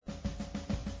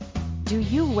Do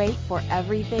you wait for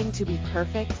everything to be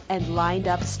perfect and lined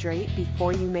up straight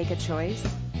before you make a choice?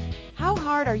 How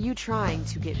hard are you trying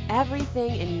to get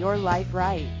everything in your life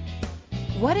right?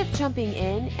 What if jumping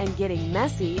in and getting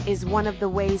messy is one of the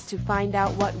ways to find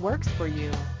out what works for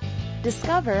you?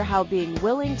 Discover how being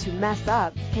willing to mess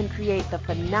up can create the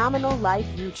phenomenal life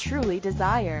you truly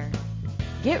desire.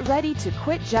 Get ready to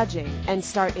quit judging and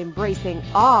start embracing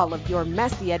all of your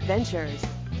messy adventures.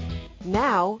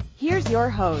 Now, here's your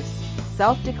host,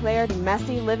 self-declared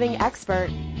messy living expert,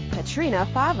 Katrina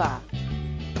Fava.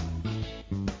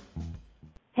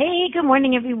 Hey, good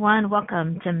morning, everyone.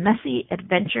 Welcome to Messy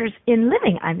Adventures in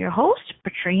Living. I'm your host,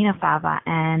 Katrina Fava,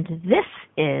 and this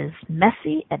is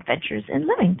Messy Adventures in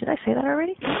Living. Did I say that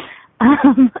already?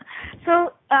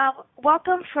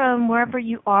 Welcome from wherever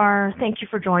you are. Thank you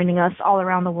for joining us all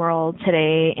around the world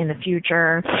today, in the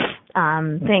future.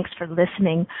 Thanks for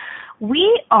listening.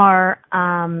 We are,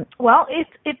 is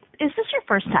this your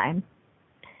first time?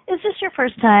 Is this your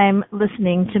first time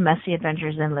listening to Messy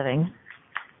Adventures in Living?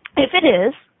 If it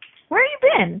is, where have you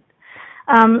been?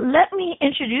 Let me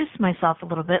introduce myself a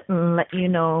little bit and let you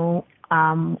know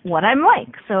what I'm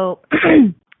like. So,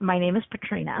 my name is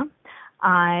Katrina.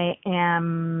 I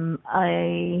am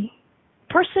a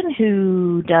person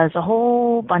who does a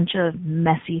whole bunch of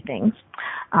messy things.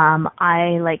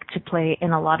 I like to play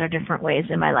in a lot of different ways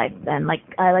in my life, and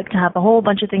I like to have a whole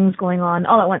bunch of things going on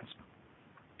all at once.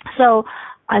 So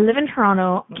I live in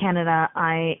Toronto, Canada.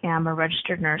 I am a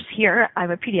registered nurse here.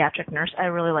 I'm a pediatric nurse. I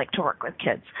really like to work with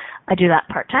kids. I do that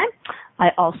part-time.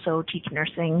 I also teach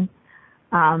nursing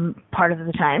part of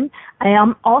the time. I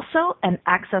am also an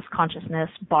Access Consciousness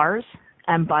bars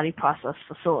and body process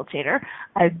facilitator.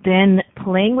 I've been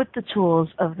playing with the tools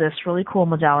of this really cool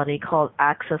modality called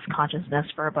Access Consciousness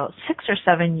for about 6 or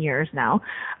 7 years now.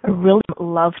 I really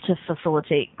love to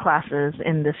facilitate classes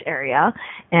in this area,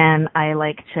 and I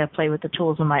like to play with the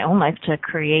tools in my own life to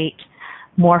create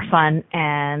more fun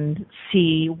and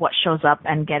see what shows up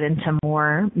and get into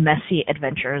more messy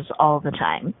adventures all the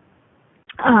time.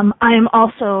 I am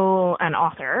also an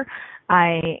author.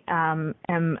 I am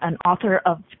an author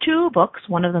of 2 books.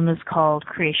 One of them is called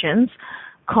Creations,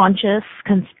 Conscious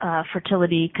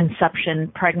Fertility, Conception,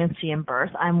 Pregnancy, and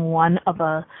Birth. I'm one of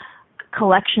a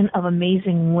collection of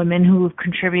amazing women who have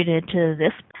contributed to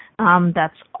this.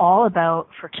 That's all about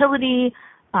fertility,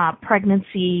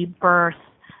 pregnancy, birth,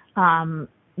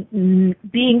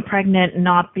 being pregnant,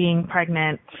 not being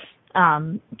pregnant,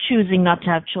 choosing not to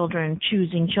have children,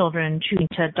 choosing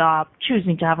to adopt,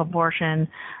 choosing to have abortion,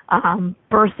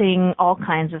 birthing, all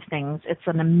kinds of things. It's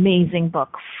an amazing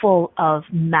book full of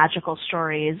magical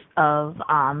stories of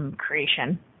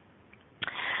creation.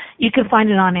 You can find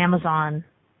it on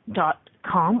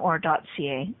Amazon.com or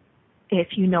 .ca.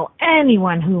 If you know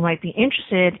anyone who might be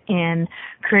interested in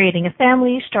creating a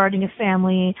family, starting a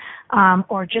family,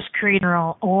 or just creating a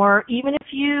role, or even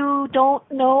if you don't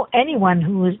know anyone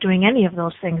who is doing any of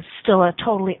those things, still a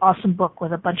totally awesome book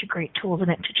with a bunch of great tools in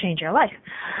it to change your life.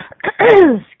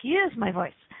 Excuse my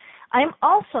voice. I'm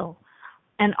also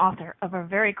an author of a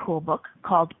very cool book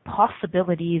called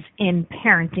Possibilities in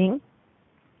Parenting.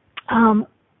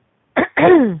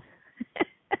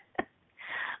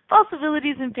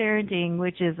 Possibilities in Parenting,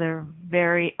 which is a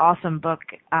very awesome book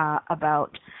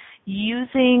about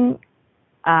using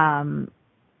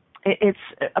it's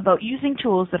about using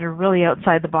tools that are really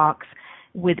outside the box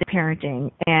with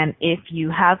parenting. And if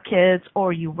you have kids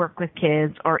or you work with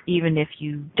kids, or even if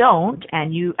you don't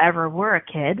and you ever were a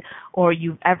kid or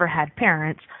you've ever had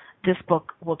parents, this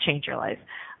book will change your life.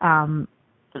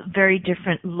 Very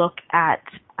different look at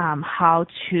how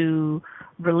to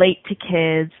relate to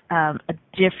kids,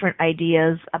 different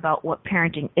ideas about what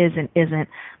parenting is and isn't.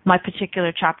 My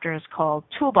particular chapter is called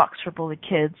Toolbox for Bullied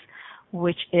Kids,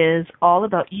 which is all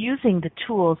about using the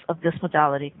tools of this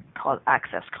modality called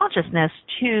Access Consciousness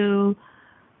to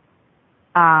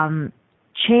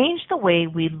change the way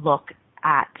we look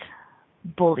at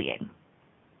bullying.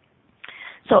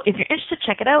 So if you're interested,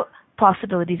 check it out,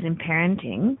 Possibilities in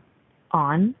Parenting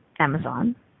on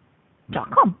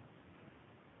Amazon.com.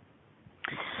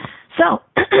 So,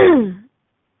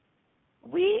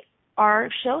 our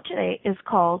show today is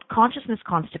called Consciousness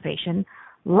Constipation.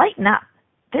 Lighten up.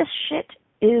 This shit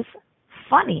is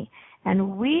funny.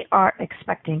 And we are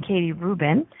expecting Katie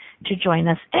Rubin to join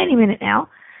us any minute now.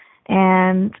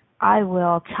 And I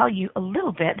will tell you a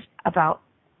little bit about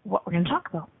what we're going to talk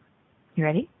about. You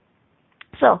ready?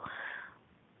 So,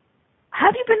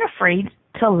 have you been afraid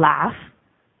to laugh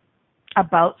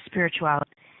about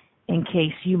spirituality in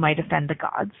case you might offend the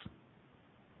gods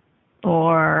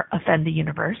or offend the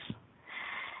universe,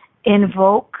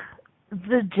 invoke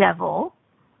the devil,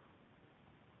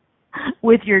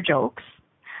 with your jokes?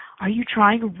 Are you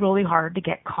trying really hard to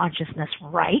get consciousness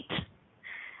right?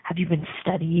 Have you been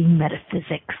studying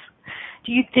metaphysics?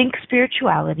 Do you think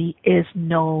spirituality is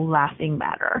no laughing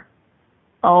matter?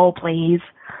 Oh, please,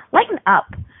 lighten up.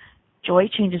 Joy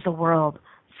changes the world.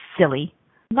 Silly,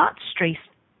 not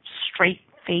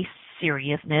straight-faced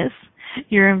seriousness.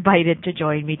 You're invited to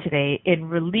join me today in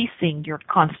releasing your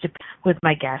constipation with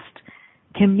my guest,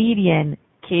 comedian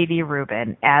Katie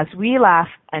Rubin, as we laugh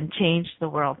and change the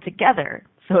world together.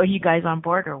 So are you guys on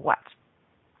board or what?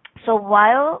 So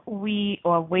while we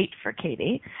wait for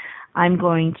Katie, I'm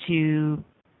going to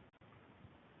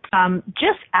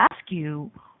just ask you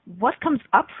what comes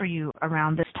up for you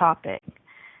around this topic.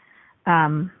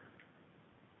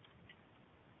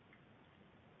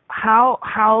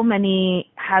 How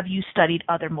many have you studied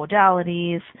other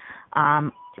modalities?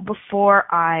 Before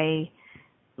I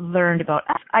learned about,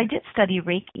 I did study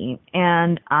Reiki,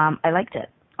 and I liked it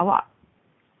a lot.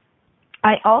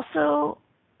 I also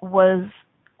was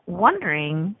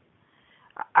wondering,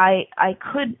 I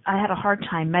had a hard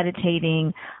time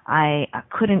meditating. I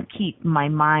couldn't keep my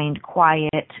mind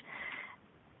quiet.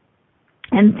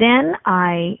 And then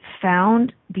I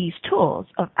found these tools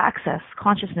of access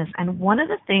consciousness, and one of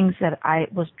the things that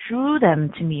drew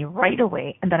them to me right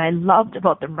away, and that I loved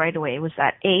about them right away, was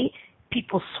that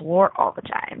people swore all the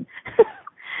time.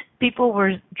 People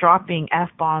were dropping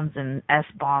F-bombs and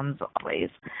S-bombs always,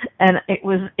 and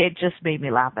it just made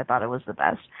me laugh. I thought it was the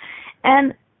best,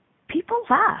 and people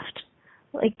laughed.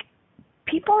 Like,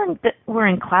 people that were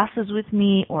in classes with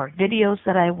me or videos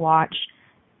that I watched,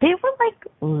 they were like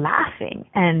laughing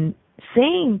and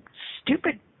saying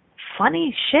stupid,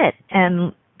 funny shit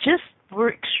and just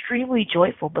were extremely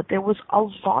joyful. But there was a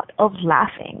lot of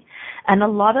laughing and a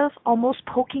lot of almost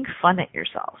poking fun at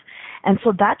yourself. And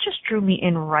so that just drew me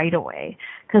in right away,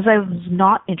 because I was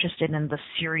not interested in the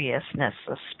seriousness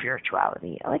of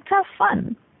spirituality. I like to have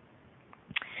fun.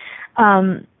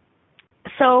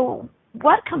 So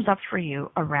what comes up for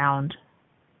you around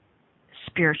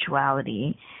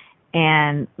spirituality?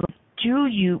 And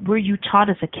were you taught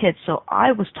as a kid? So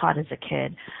I was taught as a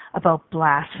kid about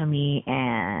blasphemy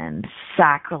and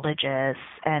sacrilegious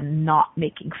and not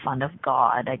making fun of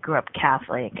God. I grew up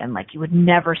Catholic, and you would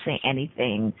never say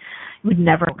anything. You would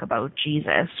never talk about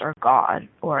Jesus or God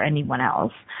or anyone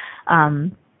else.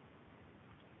 And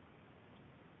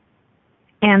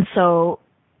so,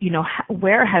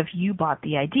 where have you bought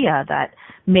the idea that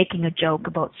making a joke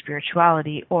about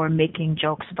spirituality or making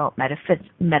jokes about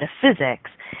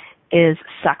metaphysics is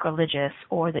sacrilegious,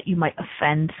 or that you might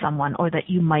offend someone, or that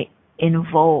you might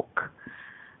invoke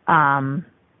some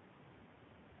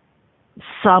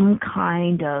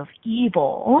kind of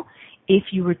evil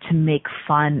if you were to make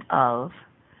fun of,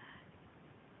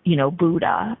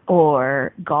 Buddha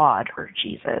or God or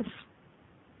Jesus?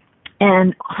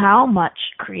 And how much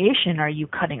creation are you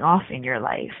cutting off in your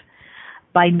life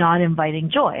by not inviting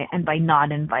joy and by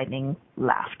not inviting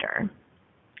laughter?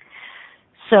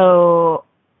 So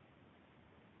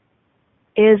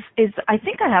I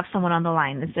think I have someone on the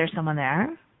line. Is there someone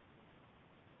there?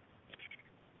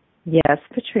 Yes,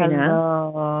 Katrina.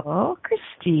 Hello,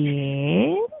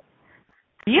 Christine.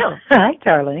 You. Hi,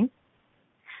 darling.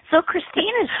 So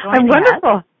Christine is joining us. I'm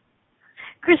wonderful.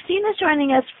 Christine is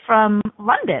joining us from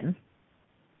London.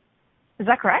 Is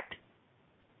that correct?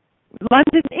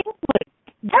 London, England.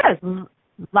 Yes.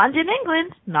 London,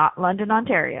 England, not London,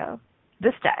 Ontario.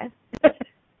 This time.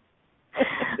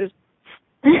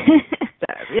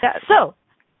 Yes. So,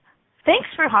 thanks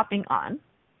for hopping on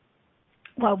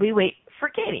while we wait for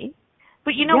Katie.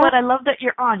 But you know what? I love that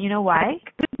you're on. You know why?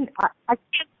 I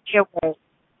can't stay away.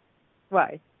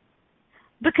 Why?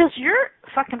 Because you're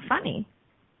fucking funny.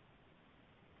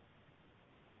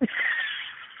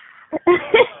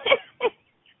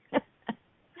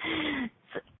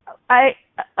 I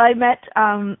met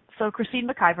so Christine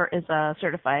McIver is a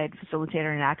certified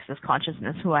facilitator in access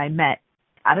consciousness who I met,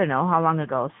 I don't know how long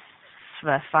ago,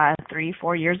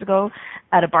 4 years ago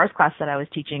at a bars class that I was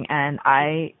teaching, and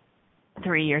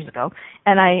 3 years ago,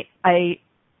 and I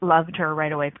loved her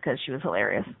right away because she was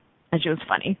hilarious and she was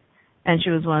funny, and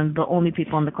she was one of the only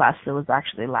people in the class that was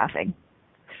actually laughing.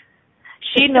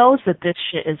 She knows that this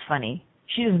shit is funny.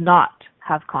 She does not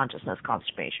have consciousness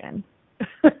constipation.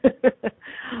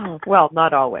 Well,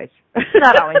 not always.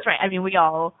 Not always, right? I mean, we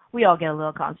all get a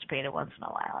little constipated once in a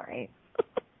while, right?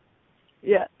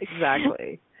 Yeah,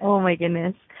 exactly. Oh my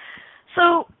goodness.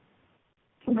 So,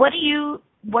 what do you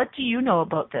know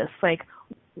about this?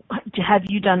 Have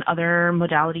you done other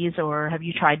modalities, or have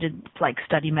you tried to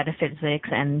study metaphysics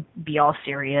and be all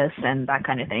serious and that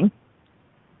kind of thing?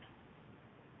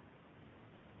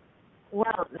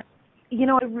 Well,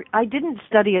 I didn't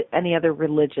study any other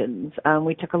religions.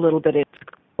 We took a little bit in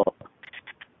school.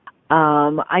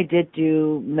 I did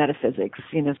do metaphysics,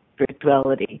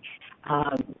 spirituality.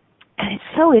 And it's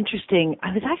so interesting.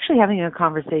 I was actually having a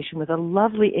conversation with a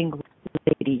lovely English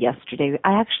lady yesterday.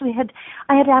 I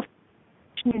had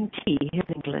afternoon tea here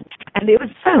in England, and it was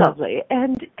so lovely.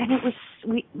 And it was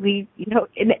we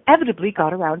inevitably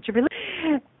got around to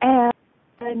religion,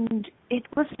 and it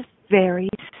was very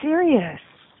serious.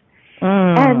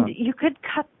 And you could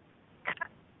cut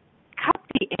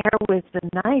the air with the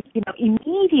knife.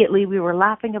 Immediately we were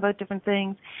laughing about different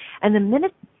things, and the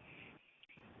minute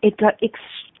it got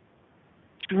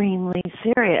extremely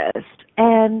serious.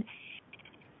 And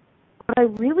what I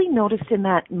really noticed in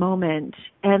that moment,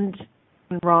 and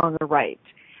wrong or right,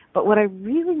 but what I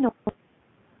really noticed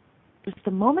was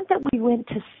the moment that we went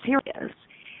to serious,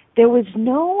 there was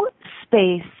no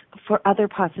space for other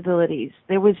possibilities.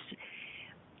 There was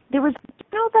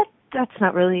that's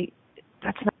not really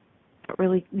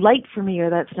light for me, or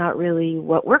that's not really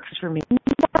what works for me. None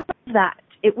of that.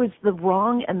 It was the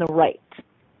wrong and the right.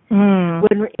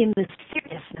 When we're in the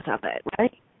seriousness of it,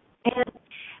 right?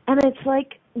 And it's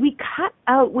like we cut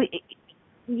out.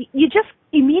 You just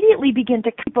immediately begin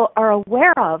to, people are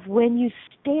aware of when you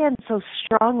stand so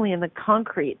strongly in the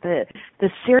concrete, the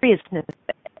seriousness of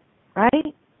it,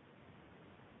 right?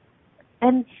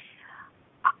 And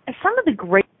some of the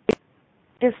greatest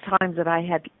times that I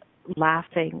had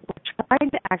laughing were trying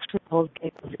to actually hold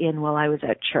giggles in while I was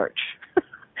at church.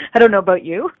 I don't know about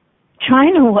you.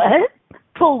 Trying to what?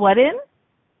 Pull what in?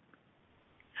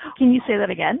 Can you say that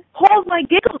again? Hold my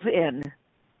giggles in.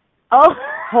 Oh.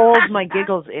 Hold my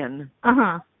giggles in.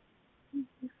 Uh-huh.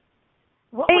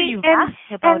 What were you laughing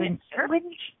about in church?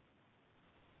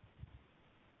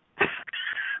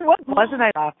 What wasn't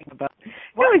I laughing about? It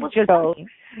was just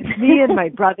me and my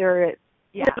brother at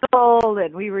school,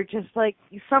 and we were just like,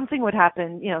 something would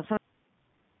happen,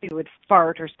 somebody would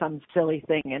fart or some silly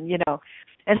thing,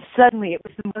 and suddenly it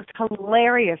was the most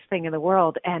hilarious thing in the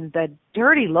world, and the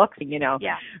dirty look,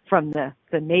 from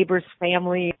the neighbor's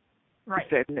family,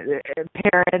 right, and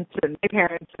parents and my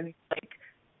parents, and like,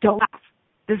 don't laugh.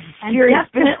 This is serious.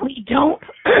 Definitely don't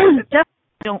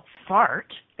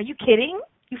fart. Are you kidding?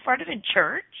 You farted in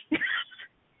church?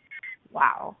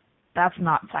 Wow. That's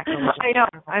not sacrilegious. I know.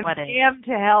 I'm damned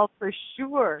to hell for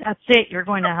sure. That's it. You're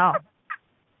going to hell.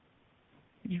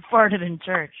 You farted in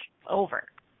church. Over.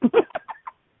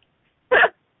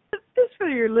 Just for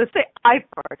your list, say, I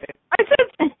farted. I said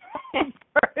I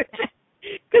farted.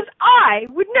 Because I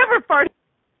would never fart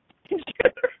in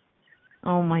church.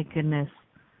 Oh, my goodness.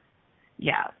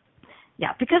 Yeah.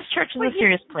 Yeah, because church is a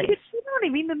serious place. You know what I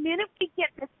mean? The minute we get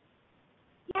this,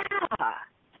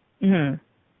 Mm-hmm.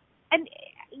 And,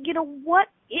 what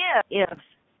if,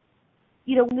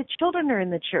 when the children are in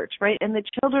the church, right, and the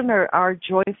children are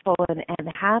joyful and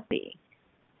happy,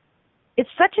 it's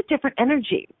such a different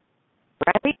energy,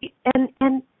 right?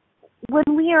 And when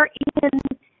we're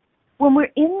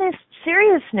in this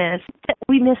seriousness,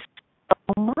 we miss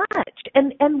so much,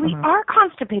 and we are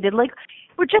constipated. Like,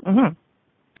 we're just,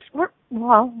 we're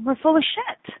full of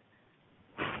shit.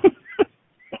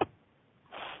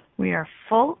 We are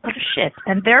full of shit,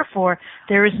 and therefore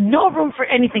there is no room for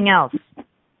anything else.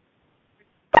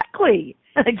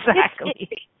 Exactly.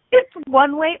 It's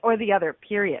one way or the other,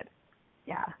 period.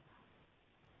 Yeah.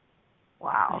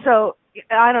 Wow. So,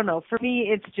 I don't know. For me,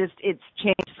 it's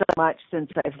changed so much since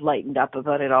I've lightened up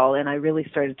about it all, and I really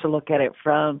started to look at it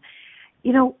from,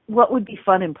 what would be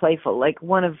fun and playful. Like,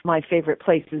 one of my favorite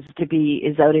places to be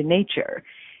is out in nature.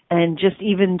 And just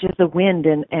the wind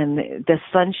and the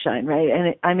sunshine, right?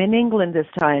 And I'm in England this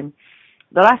time.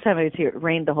 The last time I was here, it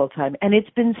rained the whole time. And it's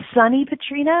been sunny,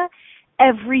 Patrina,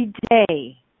 every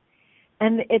day.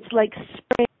 And it's like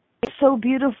spring. It's so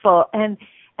beautiful. And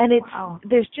it's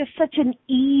there's just such an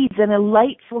ease and a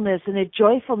lightfulness and a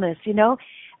joyfulness,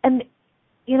 And,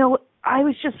 I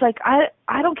was just like,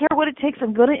 I don't care what it takes.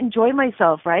 I'm going to enjoy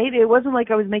myself, right? It wasn't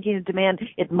like I was making a demand,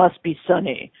 it must be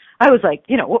sunny. I was like,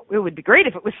 it would be great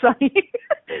if it was sunny.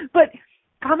 But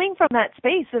coming from that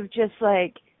space of just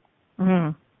like,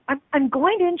 I'm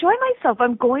going to enjoy myself.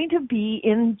 I'm going to be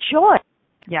in joy.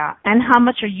 Yeah. And how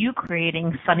much are you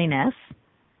creating sunniness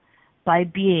by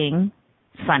being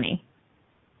sunny?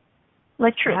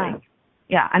 Like, truly.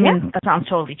 Yeah. I mean, that sounds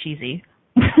totally cheesy.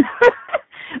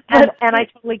 And I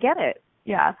totally get it.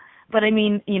 Yeah. But I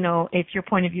mean, if your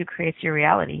point of view creates your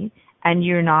reality and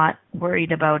you're not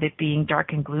worried about it being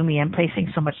dark and gloomy and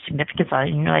placing so much significance on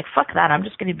it, and you're like, fuck that, I'm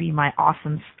just going to be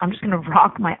I'm just going to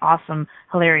rock my awesome,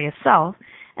 hilarious self.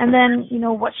 And then,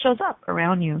 what shows up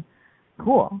around you?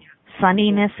 Cool.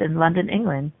 Sunniness in London,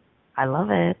 England. I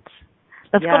love it.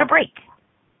 Let's go to break.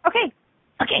 Okay.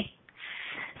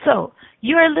 So,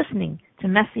 you are listening to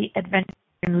Messy Adventure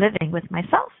in Living with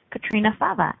myself, Katrina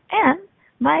Fava, and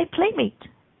my playmate,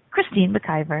 Christine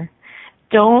McIver.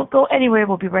 Don't go anywhere.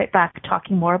 We'll be right back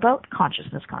talking more about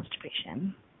consciousness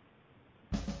constipation.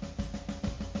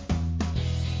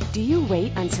 Do you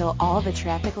wait until all the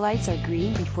traffic lights are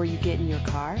green before you get in your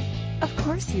car? Of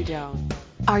course you don't.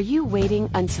 Are you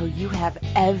waiting until you have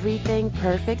everything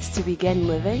perfect to begin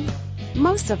living?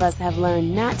 Most of us have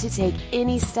learned not to take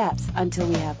any steps until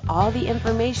we have all the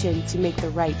information to make the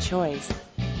right choice.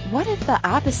 What if the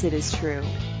opposite is true?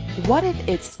 What if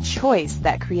it's choice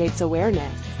that creates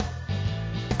awareness?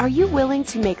 Are you willing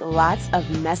to make lots of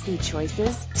messy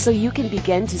choices so you can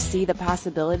begin to see the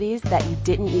possibilities that you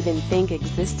didn't even think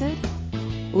existed?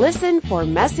 Listen for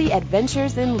Messy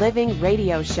Adventures in Living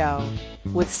radio show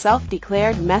with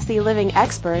self-declared messy living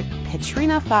expert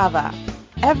Katrina Fava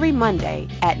every Monday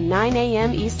at 9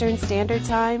 a.m. Eastern Standard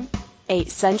Time, 8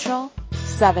 Central,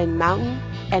 7 Mountain,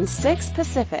 and 6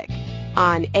 Pacific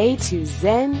on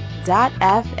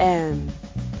A2Zen.fm.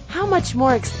 How much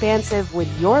more expansive would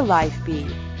your life be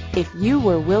if you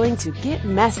were willing to get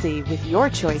messy with your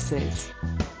choices?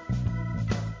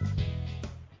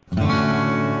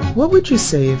 What would you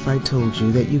say if I told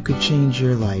you that you could change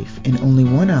your life in only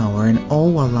 1 hour and all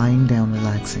while lying down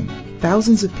relaxing?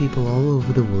 Thousands of people all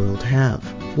over the world have.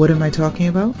 What am I talking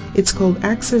about? It's called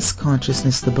Access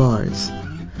Consciousness, the bars.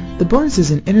 The bars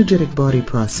is an energetic body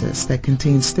process that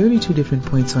contains 32 different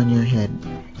points on your head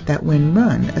that when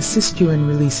run assist you in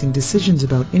releasing decisions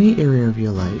about any area of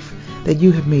your life that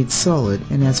you have made solid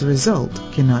and as a result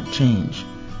cannot change.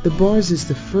 The bars is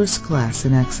the first class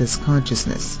in Access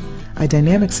Consciousness, a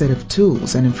dynamic set of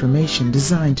tools and information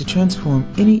designed to transform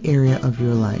any area of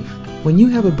your life. When you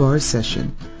have a bars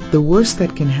session, the worst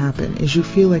that can happen is you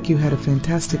feel like you had a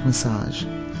fantastic massage.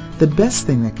 The best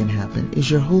thing that can happen is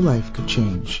your whole life could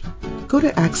change. Go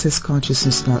to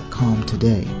accessconsciousness.com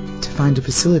today to find a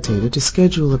facilitator to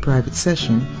schedule a private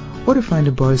session or to find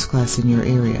a bars class in your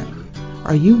area.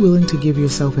 Are you willing to give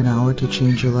yourself an hour to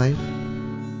change your life?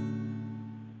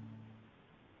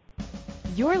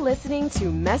 You're listening to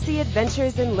Messy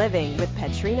Adventures in Living with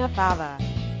Katrina Fava.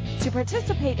 To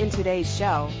participate in today's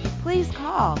show, please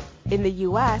call in the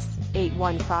U.S.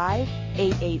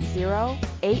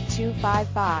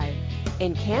 815-880-8255.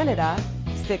 In Canada,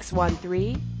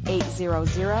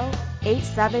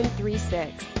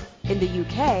 613-800-8736. In the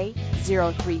UK,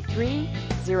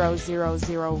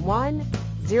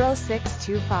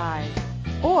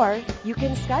 033-0001-0625. Or you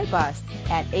can Skype us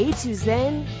at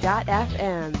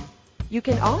A2Zen.fm. You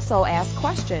can also ask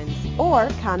questions or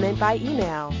comment by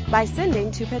email by sending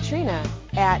to Katrina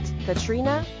at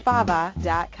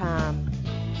katrinafava.com.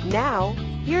 Now,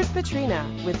 here's Katrina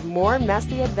with more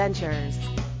Messy Adventures.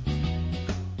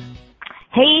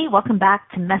 Hey, welcome back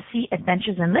to Messy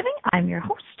Adventures in Living. I'm your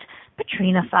host,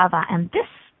 Katrina Fava, and this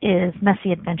is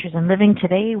Messy Adventures in Living.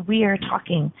 Today we are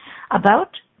talking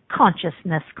about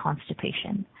consciousness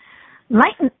constipation.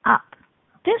 Lighten up.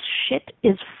 This shit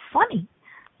is funny.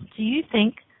 Do you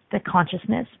think that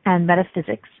consciousness and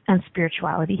metaphysics and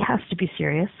spirituality has to be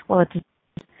serious? Well, it does.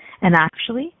 And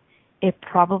actually, it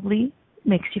probably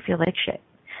makes you feel like shit.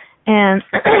 And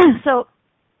so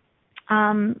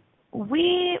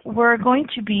we were going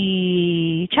to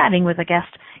be chatting with a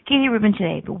guest, Katie Rubin,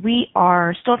 today, but we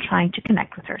are still trying to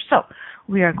connect with her. So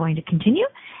we are going to continue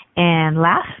and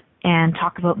laugh and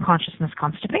talk about consciousness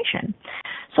constipation.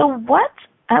 So what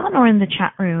Eleanor in the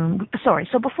chat room,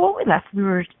 so before we left, we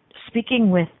were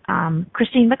speaking with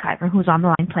Christine McIver, who's on the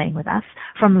line playing with us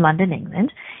from London,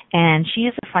 England, and she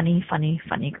is a funny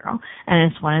girl,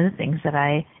 and it's one of the things that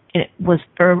I was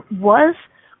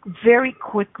very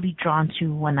quickly drawn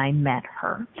to when I met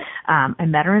her. I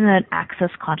met her in an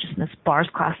Access Consciousness bars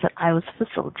class that I was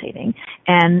facilitating,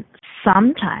 and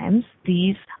sometimes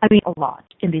a lot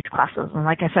in these classes, and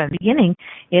like I said at the beginning,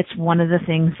 it's one of the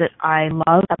things that I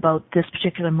love about this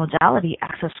particular modality,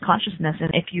 Access Consciousness, and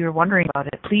if you're wondering about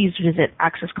it, please visit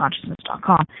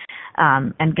accessconsciousness.com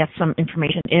and get some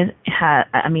information.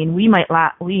 We might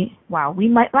laugh. We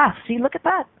might laugh. See, look at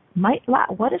that. Might laugh.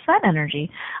 What is that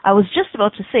energy? I was just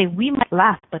about to say we might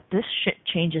laugh, but this shit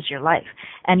changes your life.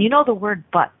 And you know the word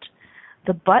but.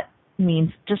 The but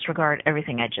means disregard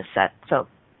everything I just said. So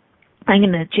I'm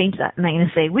going to change that, and I'm going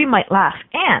to say we might laugh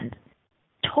and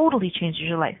totally changes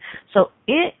your life. So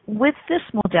with this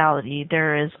modality,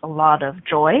 there is a lot of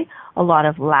joy, a lot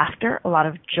of laughter, a lot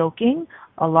of joking,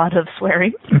 a lot of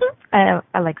swearing. I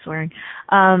like swearing.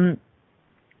 And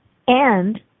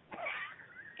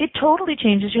it totally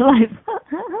changes your life.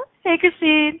 Hey,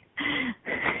 Christine.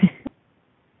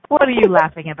 What are you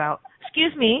laughing about?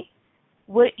 Excuse me.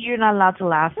 What, you're not allowed to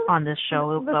laugh on this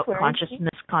show about consciousness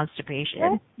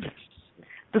constipation.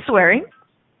 The swearing?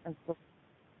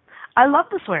 I love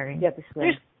the swearing. Yeah, the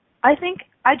swearing. I think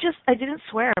I didn't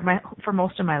swear for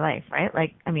most of my life, right?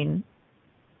 Like, I mean,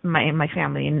 my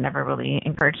family never really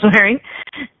encouraged swearing.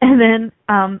 And then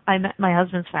I met my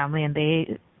husband's family, and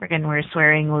they freaking were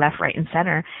swearing left, right, and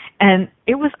center. And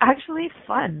it was actually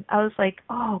fun. I was like,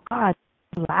 oh, God,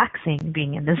 relaxing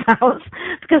being in this house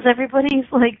because everybody's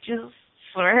like just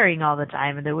swearing all the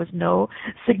time, and there was no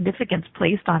significance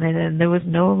placed on it, and there was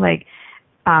no like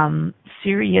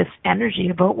serious energy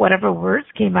about whatever words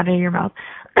came out of your mouth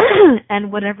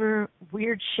and whatever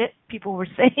weird shit people were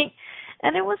saying.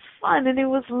 And it was fun and it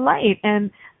was light,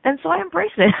 and so I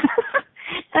embraced it.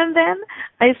 And then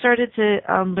I started to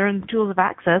learn the tools of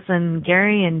access, and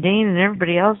Gary and Dane and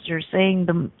everybody else are saying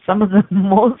some of the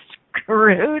most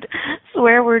crude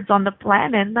swear words on the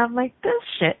planet, and I'm like, this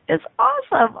shit is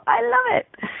awesome. I love it.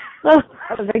 So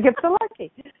how did I get so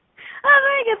lucky?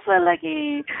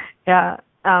 Yeah,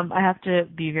 I have to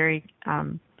be very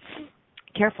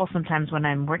careful sometimes when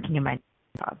I'm working in my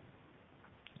job,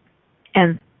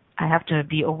 and I have to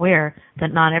be aware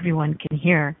that not everyone can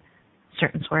hear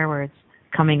certain swear words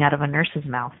coming out of a nurse's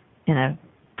mouth in a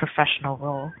professional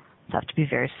role. So I have to be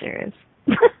very serious.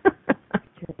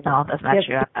 No, that's not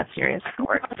true. I'm not serious.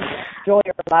 Joy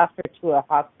or laughter to a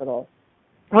hospital.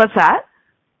 What's that?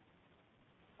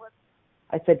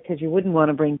 I said because you wouldn't want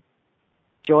to bring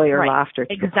joy or laughter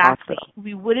to a hospital. Exactly.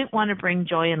 We wouldn't want to bring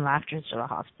joy and laughter to the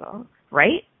hospital,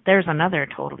 right? There's another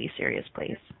totally serious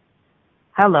place.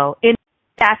 Hello. In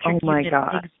Oh my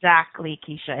God. Exactly,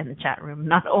 Keisha, in the chat room.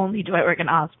 Not only do I work in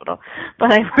a hospital,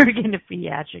 but I work in a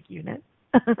pediatric unit.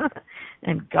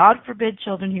 And God forbid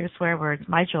children hear swear words.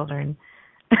 My children,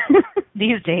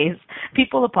 these days,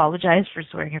 people apologize for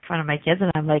swearing in front of my kids,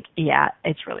 and I'm like, yeah,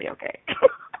 it's really okay.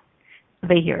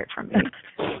 They hear it from me.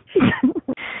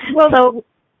 Well, so,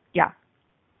 yeah.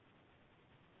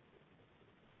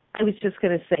 I was just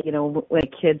going to say, when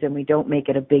kids and we don't make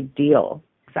it a big deal.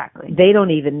 Exactly. They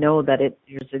don't even know that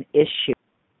there's an issue.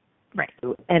 Right.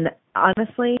 And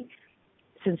honestly,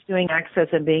 since doing access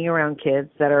and being around kids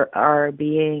that are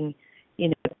being,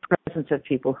 in the presence of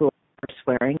people who are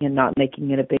swearing and not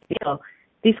making it a big deal,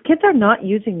 these kids are not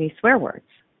using these swear words.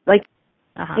 Like,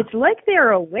 it's like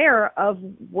they're aware of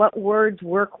what words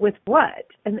work with what.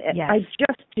 And yes. I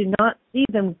just do not see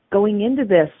them going into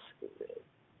this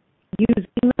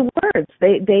using the words.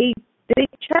 They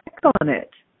check on it.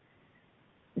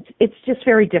 It's just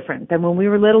very different than when we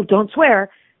were little. Don't swear.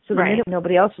 So the minute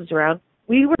nobody else was around,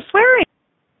 we were swearing.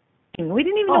 We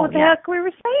didn't even know what the heck we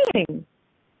were saying.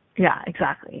 Yeah,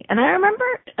 exactly. And I remember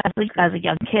as a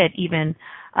young kid even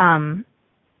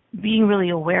being really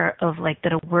aware of like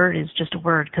that a word is just a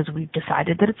word because we've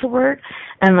decided that it's a word.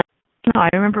 And like, I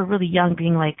remember really young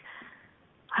being like,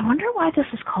 I wonder why this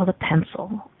is called a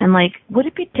pencil. And like, would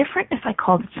it be different if I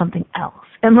called it something else?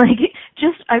 And like,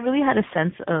 I really had a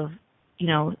sense of,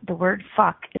 the word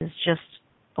fuck is just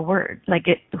a word. Like,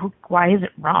 why is it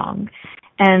wrong?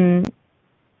 And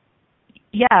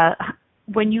yeah,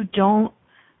 when you don't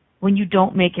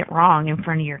make it wrong in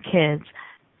front of your kids,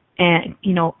 and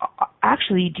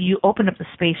actually, do you open up the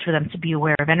space for them to be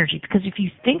aware of energy? Because if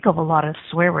you think of a lot of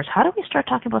swear words, how do we start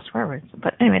talking about swear words?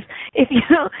 But anyways, if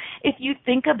you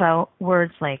think about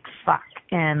words like fuck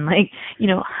and like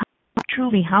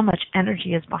truly how much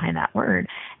energy is behind that word,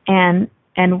 and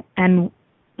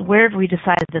where have we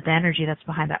decided that the energy that's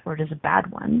behind that word is a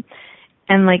bad one?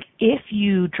 And like, if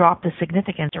you drop the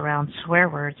significance around swear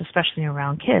words, especially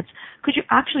around kids, could you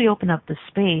actually open up the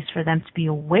space for them to be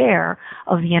aware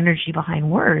of the energy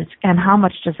behind words, and how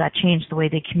much does that change the way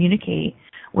they communicate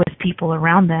with people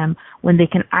around them when they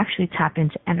can actually tap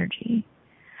into energy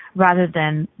rather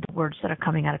than the words that are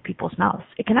coming out of people's mouths?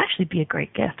 It can actually be a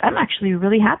great gift. I'm actually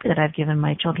really happy that I've given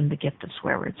my children the gift of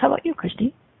swear words. How about you,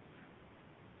 Christy?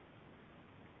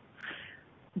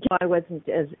 I wasn't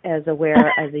as aware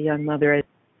as a young mother as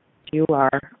you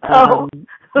are. I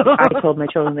told my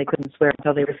children they couldn't swear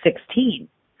until they were 16.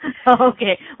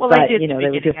 Okay. Well, but, I did. They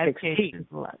were just 16.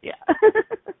 Yeah.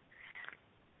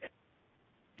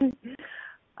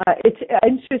 It's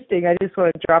interesting. I just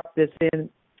want to drop this in.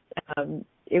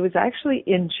 It was actually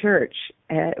in church.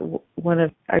 I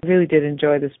really did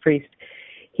enjoy this priest.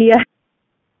 He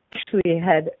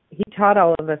taught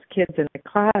all of us kids in the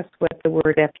class what the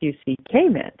word F-U-C-K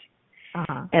meant.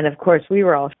 And of course we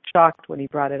were all shocked when he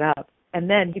brought it up. And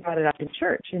then he brought it up in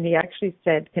church, and he actually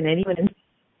said, can anyone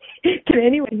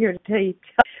here tell you,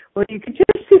 well, you could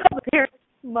just see all the parents'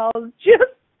 mouths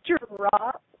just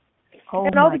drop.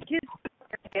 And all the kids put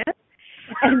their hands.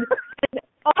 and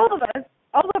all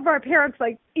of our parents,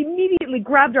 like, immediately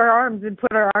grabbed our arms and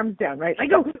put our arms down, right?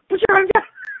 Like, oh, put your arms down.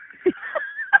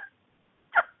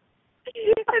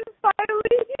 And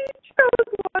finally, he chose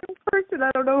one person.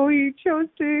 I don't know who he chose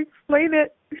to explain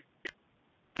it.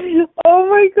 Oh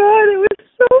my God, it was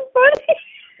so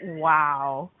funny.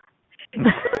 Wow. He's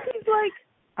like,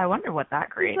 I wonder what that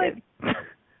created. Like,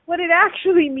 what it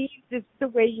actually means is the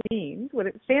way you mean. What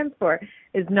it stands for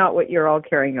is not what you're all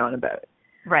carrying on about.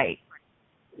 Right.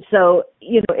 So,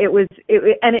 you know,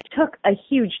 and it took a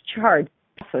huge charge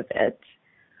off of it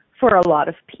for a lot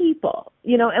of people,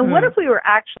 you know. And what if we were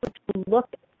actually to look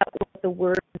at what the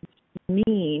words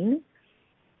mean,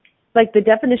 like the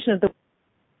definition of the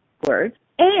words,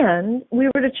 and we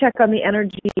were to check on the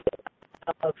energy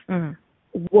of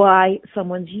why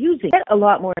someone's using it, a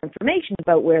lot more information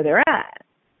about where they're at.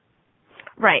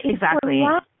 Right, exactly.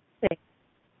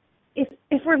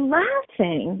 If we're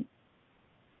laughing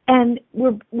and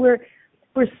we're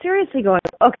seriously going,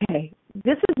 okay,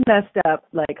 this is messed up,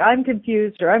 like I'm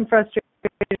confused or I'm frustrated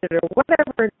or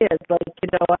whatever it is, like, you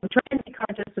know, I'm trying to be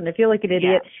conscious and I feel like an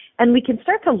idiot, and we can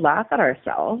start to laugh at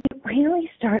ourselves, we really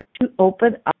start to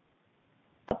open up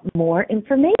more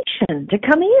information to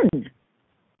come in.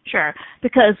 Sure,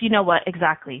 because you know what,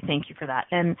 exactly, thank you for that.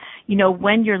 And, you know,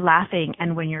 when you're laughing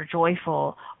and when you're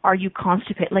joyful, are you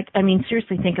constipated? Like, I mean,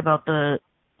 seriously, think about the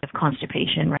of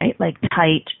constipation, right? Like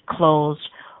tight, closed,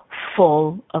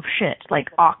 full of shit, like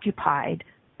occupied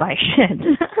by shit.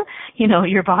 You know,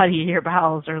 your body, your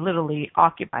bowels are literally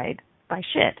occupied by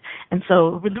shit. And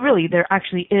so really there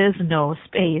actually is no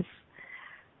space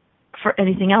for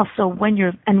anything else. So when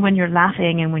you're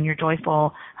laughing and when you're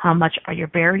joyful, how much are your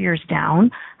barriers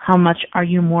down? How much are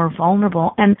you more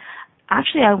vulnerable? And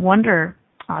actually I wonder,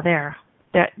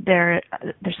 there's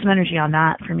some energy on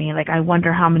that for me. Like, I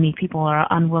wonder how many people are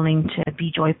unwilling to be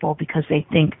joyful because they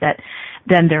think that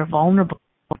then they're vulnerable.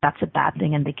 That's a bad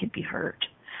thing and they could be hurt.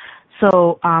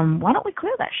 So why don't we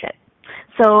clear that shit?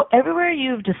 So everywhere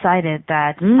you've decided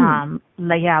that,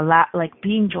 like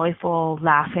being joyful,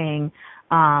 laughing,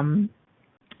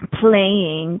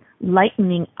 playing,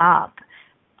 lightening up,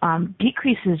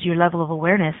 decreases your level of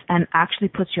awareness and actually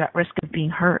puts you at risk of being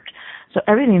hurt. So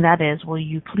everything that is, will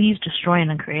you please destroy and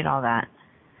uncreate all that?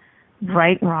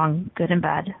 Right and wrong, good and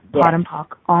bad, pot and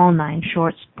pock, all nine,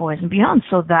 shorts, boys and beyond.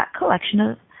 So that collection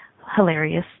of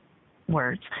hilarious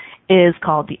words is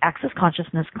called the Access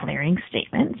Consciousness Clearing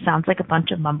Statement. Sounds like a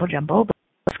bunch of mumbo jumbo, but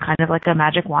it's kind of like a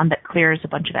magic wand that clears a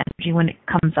bunch of energy when it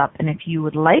comes up. And if you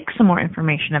would like some more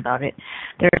information about it,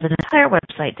 there's an entire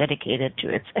website dedicated to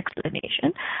its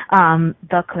explanation,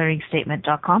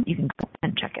 theclearingstatement.com. You can go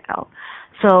and check it out.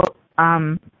 So,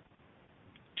 you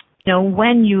know,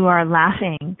 when you're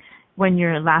laughing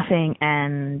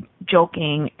and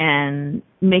joking and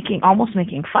almost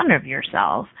making fun of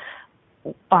yourself,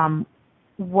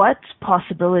 what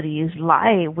possibilities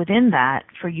lie within that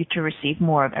for you to receive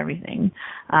more of everything?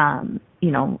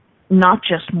 You know, not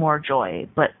just more joy,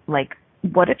 but like,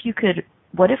 what if you could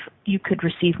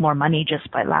receive more money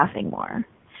just by laughing more?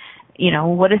 You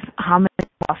know, how many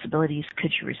possibilities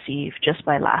could you receive just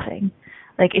by laughing?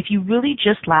 Like, if you really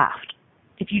just laughed,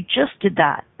 if you just did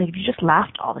that, like if you just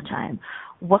laughed all the time,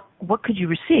 what could you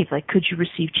receive? Like, could you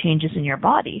receive changes in your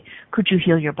body? Could you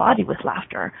heal your body with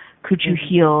laughter? Could you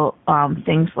heal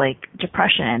things like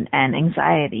depression and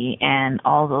anxiety and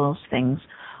all those things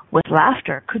with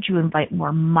laughter? Could you invite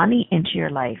more money into your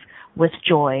life with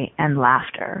joy and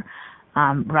laughter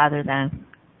rather than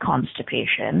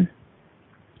constipation?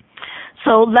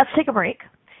 So let's take a break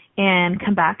and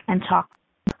come back and talk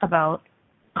about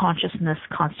consciousness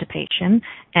constipation,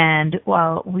 and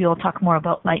we'll talk more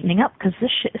about lightening up, because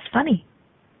this shit is funny.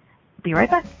 Be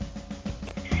right back.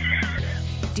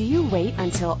 Do you wait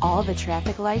until all the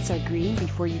traffic lights are green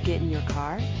before you get in your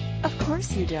car? Of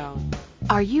course you don't.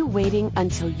 Are you waiting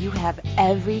until you have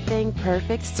everything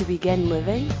perfect to begin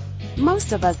living?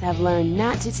 Most of us have learned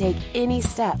not to take any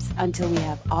steps until we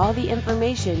have all the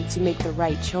information to make the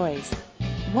right choice.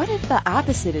 What if the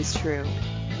opposite is true?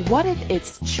 What if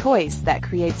it's choice that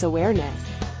creates awareness?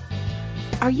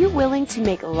 Are you willing to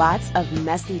make lots of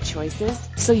messy choices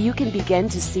so you can begin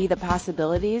to see the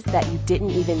possibilities that you didn't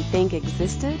even think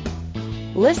existed?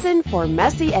 Listen for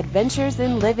Messy Adventures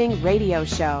in Living radio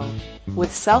show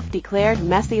with self-declared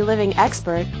messy living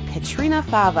expert Katrina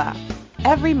Fava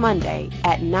every Monday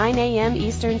at 9 a.m.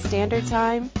 Eastern Standard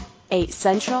Time, 8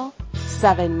 Central,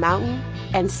 7 Mountain,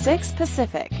 and 6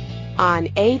 Pacific on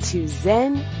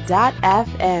A2Zen.fm.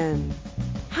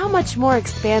 How much more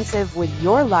expansive would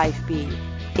your life be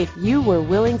if you were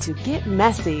willing to get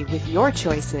messy with your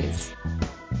choices?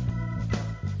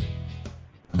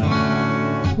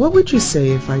 What would you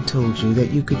say if I told you that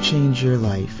you could change your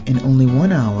life in only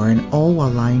 1 hour and all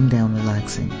while lying down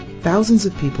relaxing? Thousands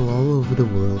of people all over the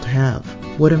world have.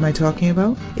 What am I talking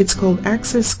about? It's called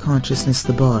Access Consciousness,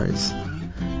 the bars.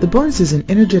 The bars is an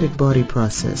energetic body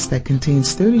process that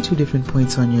contains 32 different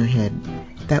points on your head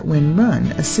that when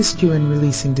run assist you in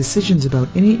releasing decisions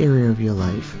about any area of your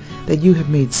life that you have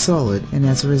made solid and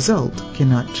as a result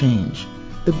cannot change.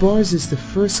 The bars is the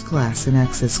first class in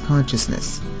Access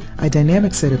Consciousness, a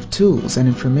dynamic set of tools and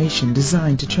information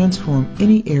designed to transform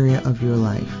any area of your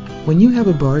life. When you have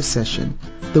a bars session,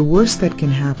 the worst that can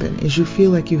happen is you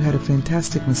feel like you had a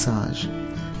fantastic massage.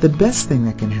 The best thing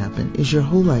that can happen is your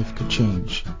whole life could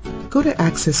change. Go to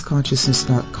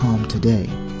accessconsciousness.com today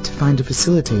to find a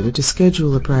facilitator to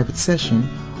schedule a private session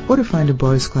or to find a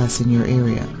bars class in your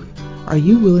area. Are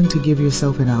you willing to give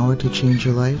yourself an hour to change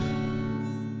your life?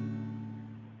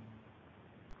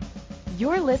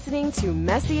 You're listening to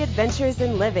Messy Adventures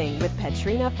in Living with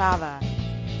Petrina Fava.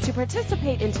 To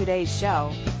participate in today's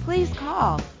show, please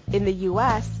call in the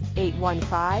U.S.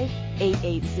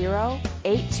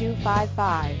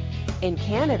 815-880-8255. In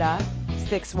Canada,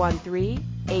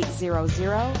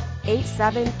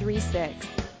 613-800-8736.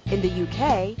 In the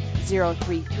UK,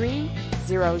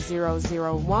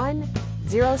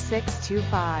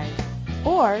 033-0001-0625.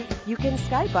 Or you can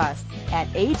Skype us at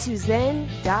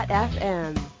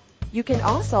a2zen.fm. You can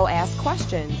also ask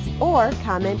questions or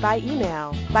comment by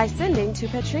email by sending to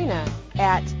Petrina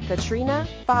at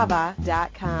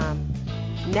petrinafava.com.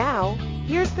 Now,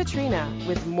 here's Petrina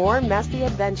with more Messy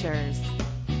Adventures.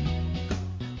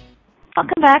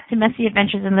 Welcome back to Messy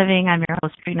Adventures in Living. I'm your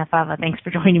host, Petrina Fava. Thanks for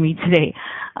joining me today.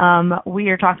 We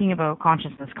are talking about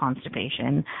consciousness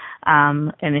constipation.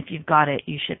 And if you've got it,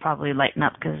 you should probably lighten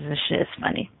up because this shit is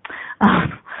funny.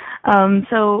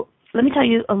 So let me tell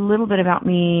you a little bit about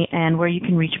me and where you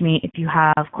can reach me if you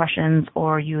have questions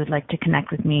or you would like to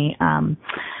connect with me.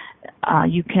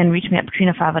 You can reach me at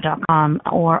petrinafava.com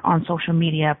or on social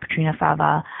media, Petrina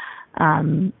Fava.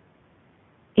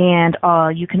 And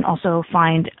you can also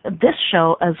find this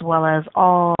show as well as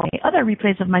all the other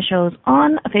replays of my shows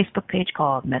on a Facebook page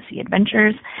called Messy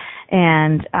Adventures.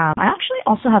 And I actually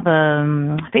also have a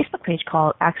Facebook page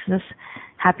called Access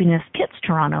Happiness Kids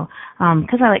Toronto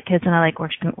because I like kids and I like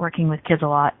working with kids a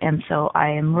lot. And so I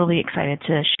am really excited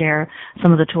to share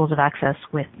some of the tools of access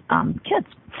with kids.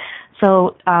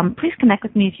 So please connect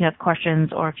with me if you have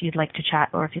questions or if you'd like to chat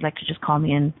or if you'd like to just call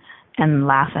me in and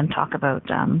laugh and talk about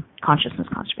consciousness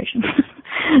conservation.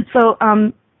 So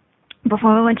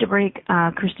before we went to break,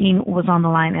 Christine was on the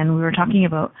line and we were talking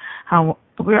about how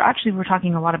we were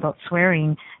talking a lot about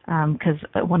swearing because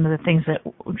one of the things that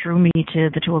drew me to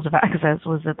the tools of access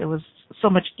was that there was so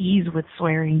much ease with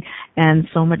swearing and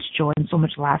so much joy and so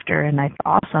much laughter, and I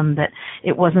thought awesome that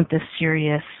it wasn't this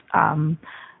serious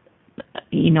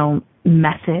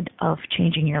method of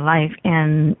changing your life.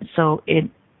 And so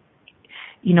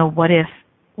what if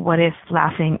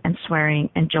laughing and swearing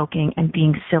and joking and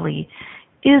being silly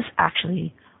is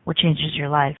actually what changes your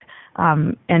life?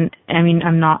 And I mean,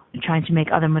 I'm not trying to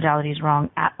make other modalities wrong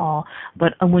at all,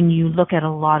 but when you look at a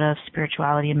lot of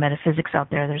spirituality and metaphysics out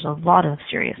there, there's a lot of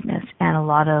seriousness and a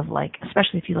lot of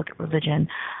especially if you look at religion,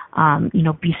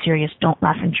 be serious, don't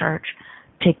laugh in church,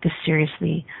 take this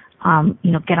seriously,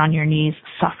 get on your knees,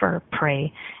 suffer,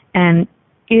 pray. And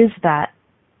is that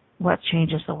what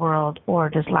changes the world, or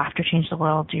does laughter change the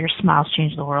world? Do your smiles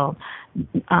change the world?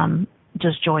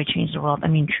 Does joy change the world? I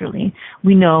mean, truly.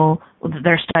 We know that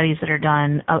there are studies that are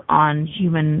done on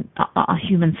human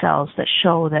cells that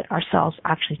show that our cells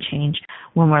actually change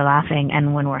when we're laughing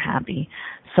and when we're happy.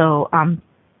 So,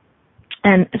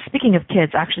 and speaking of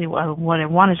kids, actually, what I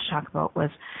wanted to talk about was,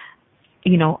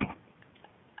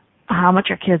 how much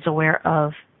are kids aware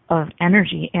of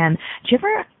energy? And did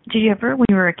you ever, when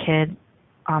you were a kid,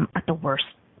 at the worst,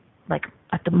 at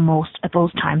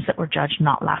those times that were judged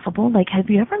not laughable, have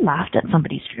you ever laughed at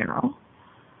somebody's funeral?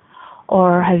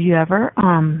 Or have you ever,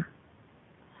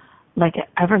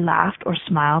 ever laughed or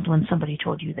smiled when somebody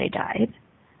told you they died?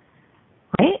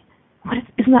 Right?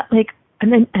 Isn't that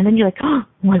and then you're like, oh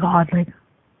my God,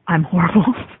 I'm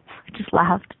horrible. I just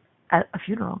laughed at a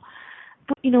funeral.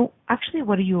 But, actually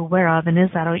what are you aware of? And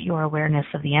is that your awareness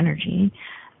of the energy?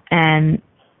 And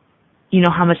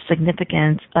how much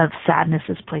significance of sadness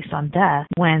is placed on death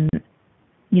when,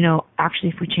 actually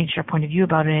if we changed our point of view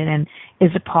about it, and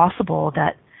is it possible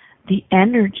that the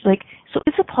energy, so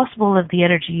is it possible that the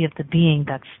energy of the being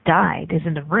that's died is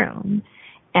in the room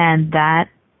and that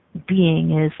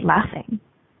being is laughing?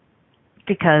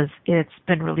 because it's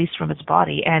been released from its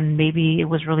body, and maybe it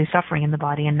was really suffering in the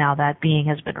body, and now that being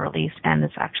has been released and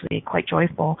it's actually quite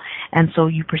joyful, and so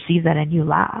you perceive that and you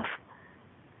laugh.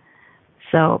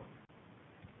 So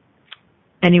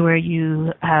anywhere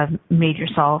you have made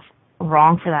yourself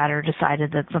wrong for that or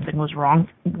decided that something was wrong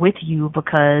with you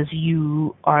because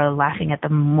you are laughing at the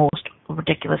most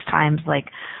ridiculous times, like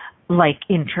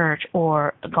in church,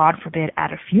 or God forbid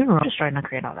at a funeral, just trying to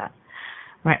create all that.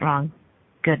 Right, wrong,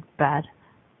 good, bad,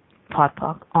 pod,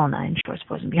 poc, all nine, shorts,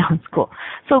 boys, and beyond. Cool.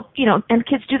 So, and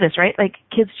kids do this, right? Like,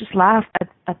 kids just laugh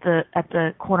at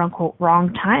the quote unquote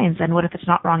wrong times. And what if it's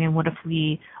not wrong? And what if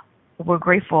we're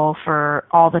grateful for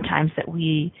all the times that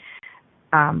we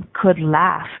could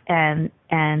laugh and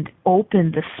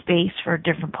open the space for a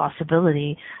different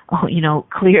possibility?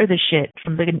 Clear the shit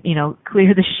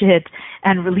clear the shit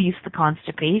and release the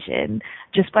constipation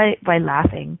just by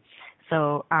laughing.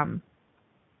 So,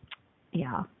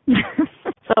 yeah.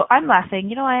 So I'm laughing.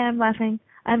 You know why I'm laughing?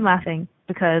 I'm laughing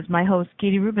because my host,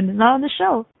 Katie Rubin, is not on the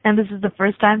show. And this is the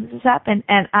first time this has happened.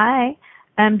 And I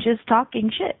am just talking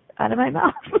shit out of my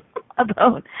mouth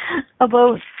about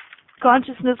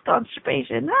consciousness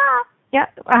constipation. Yeah,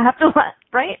 I have to laugh,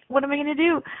 right? What am I going to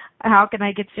do? How can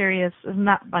I get serious? Isn't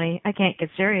that funny? I can't get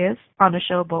serious on a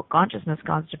show about consciousness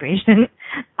constipation.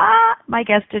 My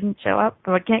guest didn't show up,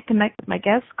 so I can't connect with my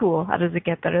guest. Cool. How does it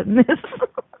get better than this?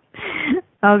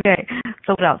 Okay,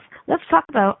 so what else? Let's talk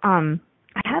about,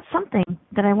 I had something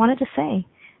that I wanted to say,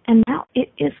 and now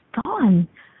it is gone.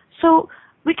 So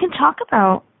we can talk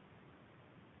about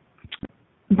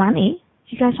money.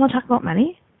 You guys want to talk about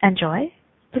money and joy?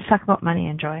 Let's talk about money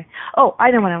and joy. Oh,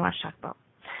 I know what I want to talk about.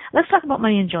 Let's talk about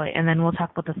money and joy, and then we'll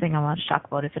talk about the thing I want to talk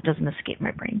about if it doesn't escape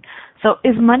my brain. So,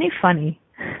 is money funny?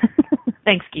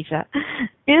 Thanks, Keisha.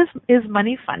 Is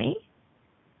money funny?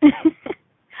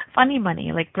 Funny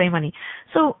money, like play money.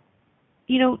 So,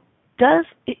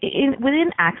 within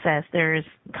Access, there's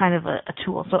kind of a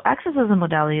tool. So Access is a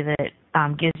modality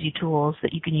that gives you tools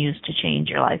that you can use to change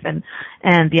your life. And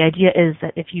the idea is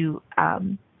that if you,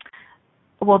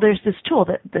 there's this tool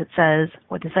that says,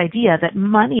 or this idea that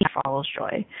money follows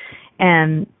joy.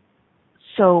 And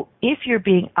so if you're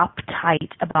being uptight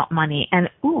about money, and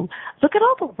look at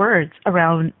all the words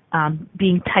around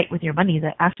being tight with your money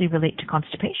that actually relate to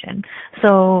constipation.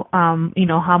 So,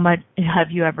 how much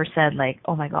have you ever said, like,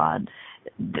 oh my God,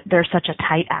 they're such a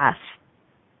tight ass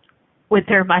with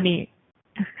their money,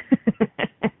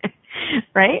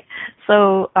 right?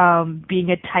 So, being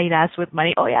a tight ass with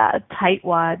money, oh yeah, a tight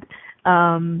wad,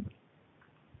 and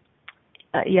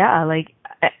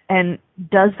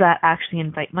does that actually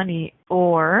invite money?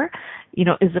 Or,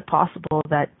 is it possible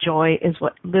that joy is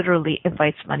what literally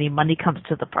invites money? Money comes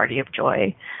to the party of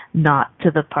joy, not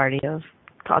to the party of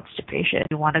constipation.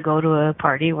 You want to go to a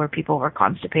party where people were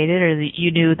constipated, or that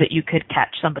you knew that you could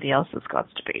catch somebody else's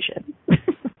constipation?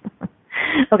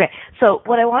 Okay, so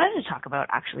what I wanted to talk about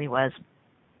actually was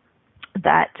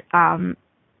that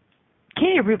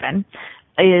Katie Rubin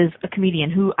is a comedian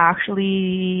who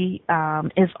actually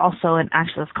is also an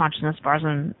Access Consciousness bars,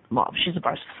 and she's a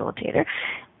bars facilitator.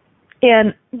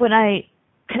 And when I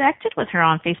connected with her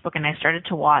on Facebook and I started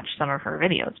to watch some of her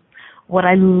videos, what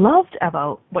I loved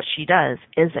about what she does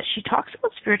is that she talks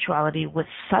about spirituality with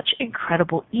such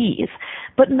incredible ease,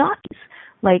 but not ease.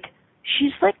 Like,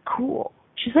 she's like cool.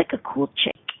 She's like a cool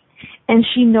chick. And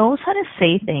she knows how to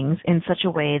say things in such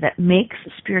a way that makes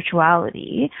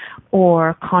spirituality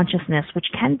or consciousness,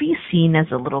 which can be seen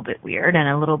as a little bit weird and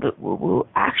a little bit woo-woo,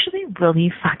 actually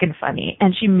really fucking funny.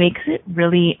 And she makes it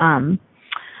really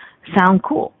sound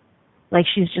cool. Like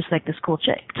she's just like this cool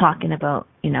chick talking about,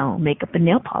 makeup and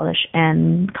nail polish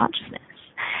and consciousness.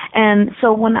 And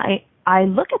so when I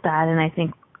look at that and I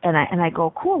think, and I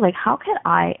go, cool, like how can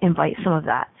I invite some of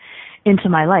that into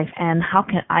my life, and how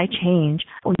can I change,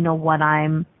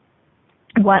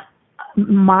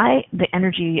 the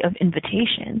energy of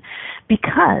invitation?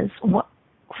 Because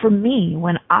for me,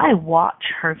 when I watch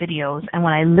her videos and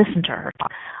when I listen to her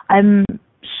talk, I'm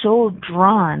so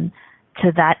drawn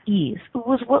to that ease. It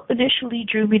was what initially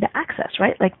drew me to Access,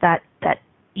 right? Like that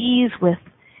ease with,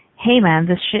 hey man,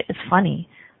 this shit is funny.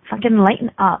 Fucking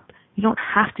lighten up. You don't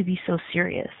have to be so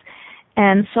serious.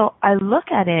 And so I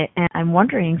look at it, and I'm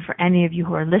wondering, for any of you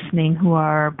who are listening who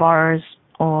are bars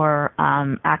or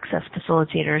Access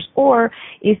facilitators, or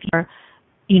if you're,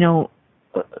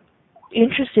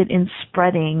 interested in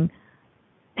spreading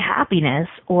happiness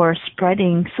or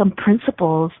spreading some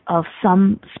principles of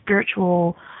some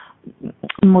spiritual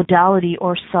modality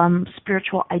or some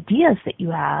spiritual ideas that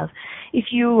you have,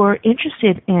 if you are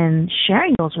interested in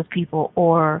sharing those with people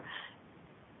or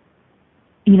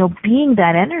being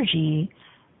that energy,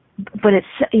 but it's,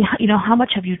 how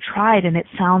much have you tried and it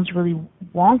sounds really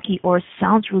wonky or it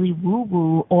sounds really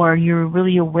woo-woo, or you're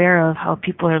really aware of how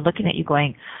people are looking at you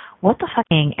going, what the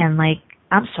fucking, and like,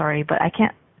 I'm sorry, but I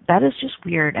can't, that is just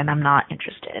weird and I'm not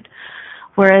interested.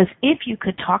 Whereas if you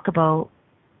could talk about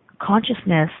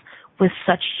consciousness with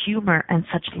such humor and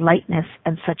such lightness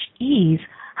and such ease,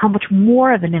 how much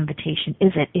more of an invitation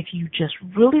is it if you just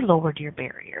really lowered your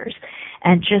barriers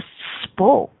and just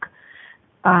spoke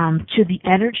to the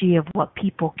energy of what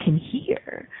people can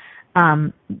hear,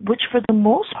 which for the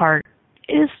most part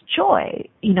is joy.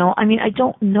 I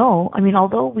don't know.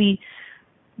 Although we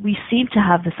seem to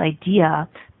have this idea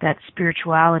that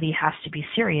spirituality has to be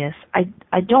serious,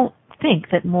 I don't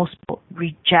think that most people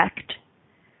reject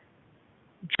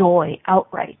joy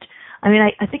outright.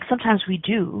 I think sometimes we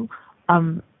do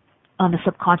on a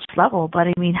subconscious level, but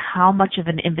how much of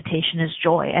an invitation is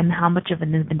joy and how much of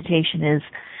an invitation is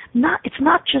not? It's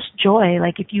not just joy.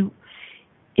 Like if you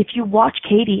watch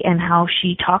Katie and how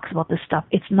she talks about this stuff,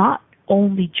 it's not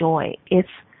only joy. It's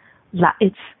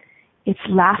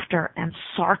laughter and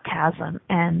sarcasm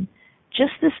and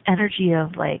just this energy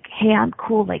of like, hey, I'm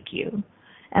cool like you,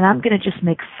 and I'm going to just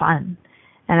make fun,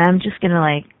 and I'm just going to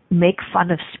like make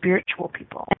fun of spiritual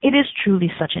people. It is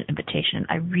truly such an invitation.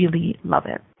 I really love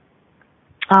it.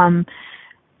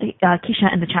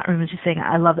 Keisha in the chat room is just saying,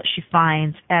 I love that she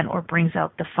finds and or brings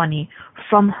out the funny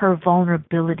from her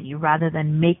vulnerability rather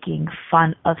than making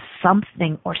fun of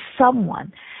something or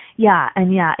someone. Yeah,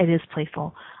 it is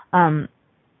playful.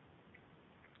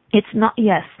 It's not,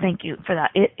 yes, thank you for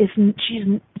that. It's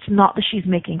not that she's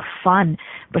making fun,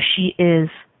 but she is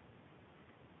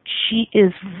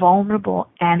vulnerable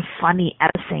and funny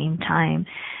at the same time.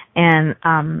 And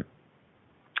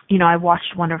I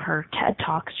watched one of her TED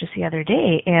Talks just the other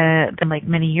day, and like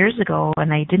many years ago,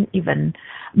 and I didn't even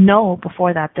know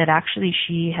before that actually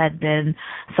she had been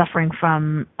suffering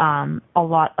from a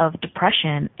lot of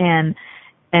depression, and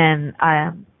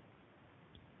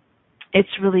it's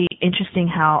really interesting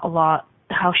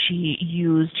how she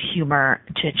used humor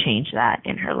to change that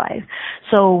in her life.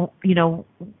 So,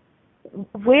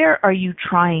 where are you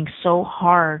trying so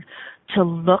hard to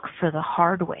look for the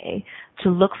hard way, to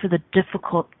look for the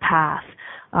difficult path?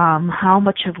 How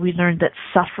much have we learned that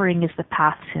suffering is the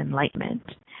path to enlightenment?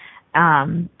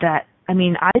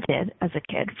 I did as a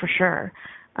kid, for sure.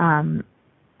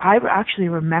 I actually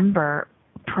remember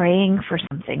praying for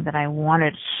something that I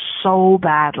wanted so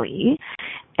badly,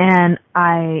 and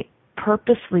I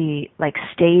purposely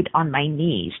stayed on my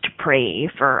knees to pray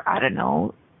for, I don't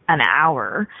know, an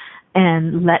hour,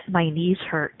 and let my knees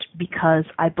hurt because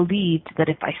I believed that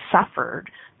if I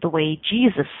suffered the way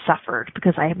Jesus suffered,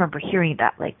 because I remember hearing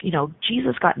that,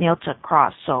 Jesus got nailed to a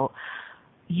cross, so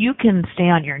you can stay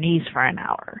on your knees for an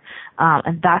hour.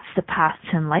 And that's the path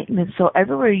to enlightenment. So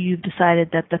everywhere you've decided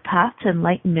that the path to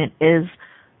enlightenment is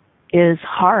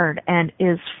hard and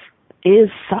is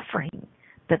suffering,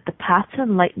 that the path to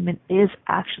enlightenment is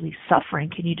actually suffering,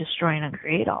 can you destroy and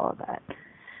uncreate all of that?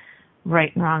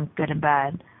 Right and wrong, good and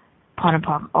bad, POD and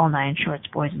POC, all nine shorts,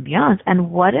 boys and beyonds.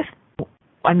 And what is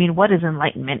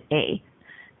enlightenment?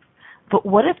 But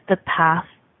what if the path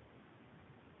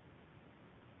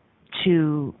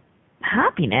to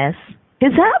happiness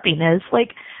is happiness?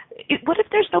 What if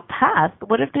there's no path?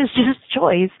 What if there's just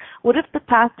choice? What if the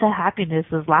path to happiness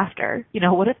is laughter?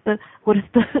 What if the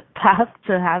path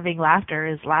to having laughter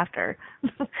is laughter?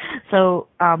 So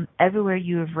everywhere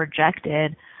you have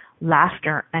rejected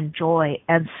laughter and joy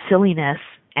and silliness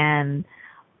and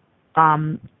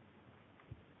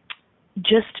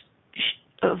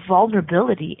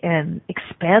vulnerability and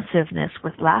expansiveness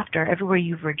with laughter, everywhere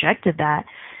you've rejected that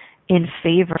in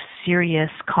favor of serious,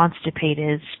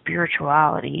 constipated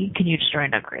spirituality, can you destroy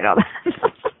and upgrade all that?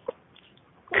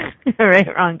 Right,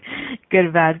 wrong,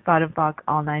 good, bad, POD and POC,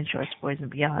 all nine shorts, boys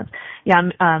and beyonds. Yeah,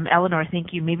 Eleanor, thank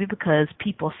you. Maybe because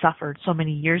people suffered so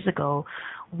many years ago,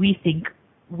 we think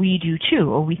we do too,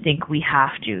 or we think we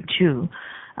have to too.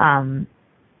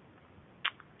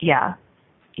 Yeah,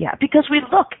 because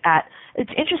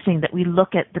it's interesting that we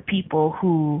look at the people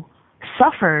who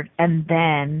suffered and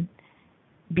then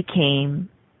became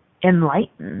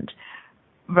enlightened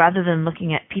rather than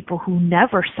looking at people who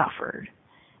never suffered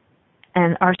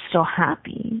and are still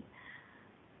happy.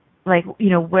 We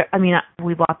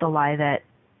bought the lie that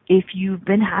if you've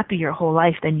been happy your whole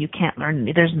life, then you can't learn.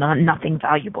 There's nothing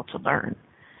valuable to learn.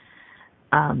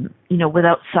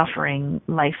 Without suffering,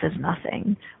 life is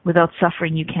nothing. Without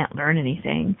suffering, you can't learn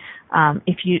anything.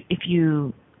 If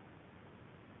you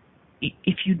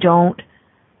don't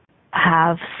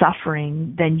have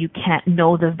suffering, then you can't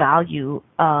know the value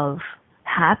of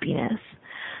happiness.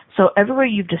 So everywhere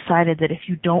you've decided that if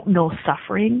you don't know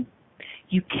suffering,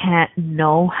 you can't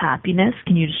know happiness,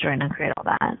 can you destroy and uncreate all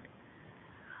that?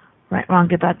 Right, wrong,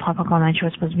 good, bad, pop, all nine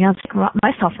shorts, supposed to be on.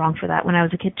 Myself wrong for that when I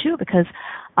was a kid too, because,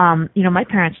 my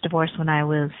parents divorced when I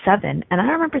was 7, and I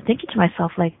remember thinking to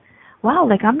myself, like, wow,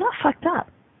 like, I'm not fucked up.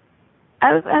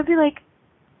 I'd be like,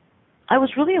 I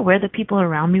was really aware that people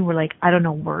around me were like, I don't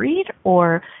know, worried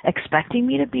or expecting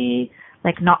me to be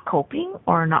like not coping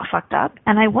or not fucked up,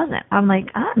 and I wasn't. I'm like,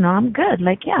 I don't know, I'm good.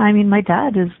 Like, yeah, I mean, my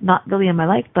dad is not really in my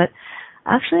life, but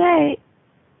actually I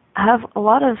have a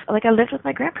lot of, like, I lived with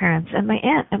my grandparents and my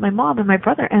aunt and my mom and my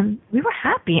brother, and we were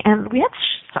happy, and we had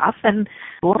stuff, and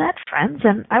we had friends,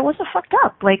 and I wasn't fucked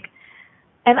up. Like,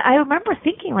 and I remember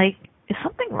thinking, like, is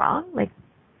something wrong? Like,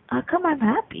 how come I'm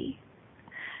happy?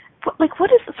 But, like,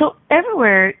 what is, so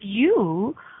everywhere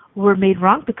you were made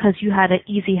wrong because you had an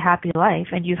easy, happy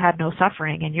life and you had no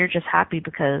suffering, and you're just happy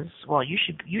because, well, you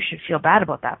should feel bad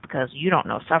about that because you don't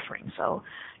know suffering. So,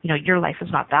 your life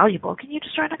is not valuable. Can you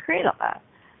just try to create all that?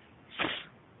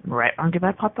 Right, wrong, good,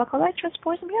 bad, pop, buckle, light, trust,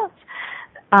 boys, and beyonds.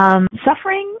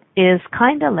 Suffering is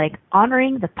kind of like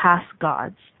honoring the past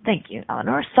gods. Thank you,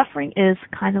 Eleanor. Suffering is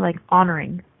kind of like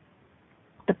honoring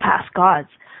the past gods.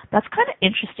 That's kind of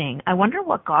interesting. I wonder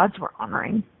what gods we're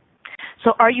honoring.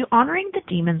 So are you honoring the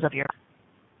demons of your life?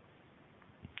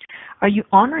 Are you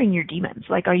honoring your demons?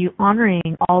 Like, are you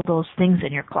honoring all those things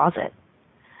in your closet?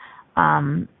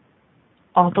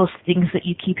 All those things that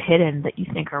you keep hidden that you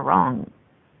think are wrong?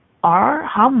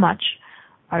 How much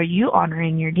are you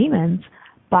honoring your demons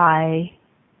by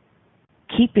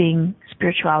keeping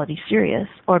spirituality serious,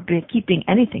 or by keeping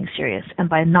anything serious, and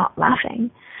by not laughing?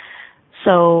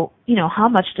 So, how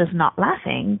much does not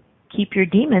laughing keep your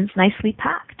demons nicely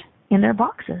packed in their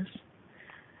boxes?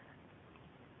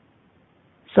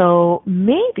 So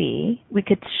maybe we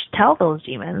could tell those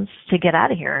demons to get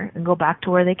out of here and go back to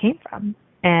where they came from,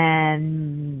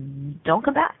 and don't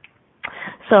come back.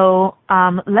 So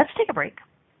let's take a break.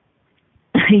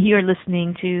 You're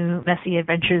listening to Messy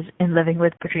Adventures in Living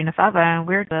with Patrina Fava, and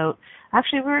we were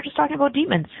just talking about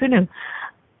demons. Who knew?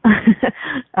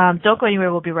 Don't go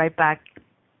anywhere. We'll be right back.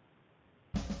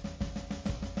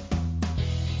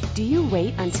 Do you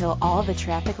wait until all the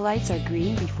traffic lights are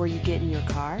green before you get in your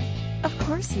car? Of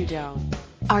course you don't.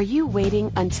 Are you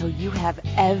waiting until you have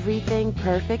everything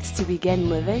perfect to begin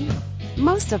living?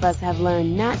 Most of us have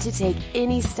learned not to take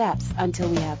any steps until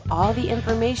we have all the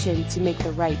information to make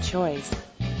the right choice.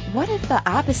 What if the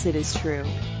opposite is true?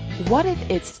 What if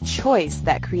it's choice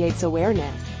that creates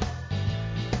awareness?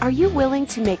 Are you willing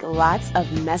to make lots of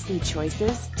messy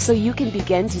choices so you can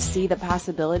begin to see the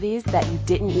possibilities that you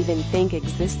didn't even think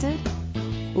existed?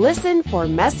 Listen for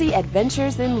Messy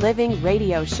Adventures in Living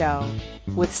radio show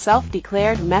with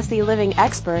self-declared messy living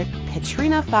expert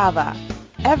Patrina Fava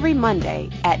every Monday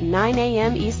at 9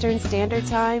 a.m. Eastern Standard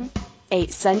Time,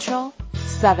 8 Central,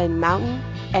 7 Mountain,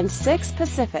 and 6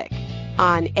 Pacific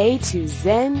on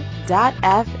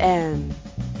A2Zen.fm.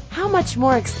 How much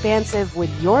more expansive would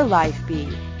your life be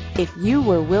if you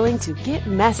were willing to get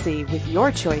messy with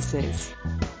your choices?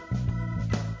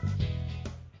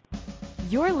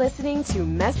 You're listening to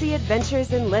Messy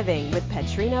Adventures in Living with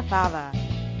Patrina Fava.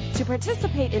 To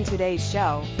participate in today's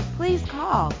show, please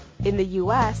call in the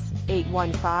U.S.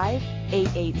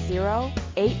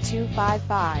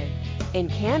 815-880-8255. In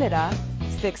Canada,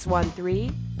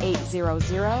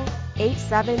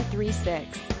 613-800-8736.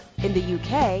 In the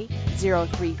UK,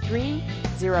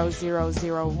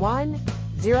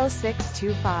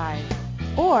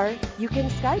 033-0001-0625. Or you can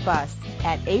Skype us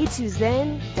at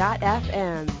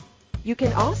A2Zen.fm. You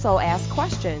can also ask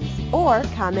questions or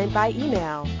comment by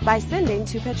email by sending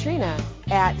to Patrina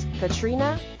at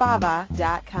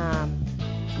patrinafava.com.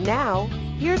 Now,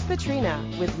 here's Patrina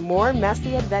with more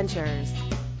messy adventures.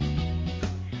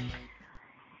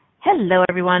 Hello,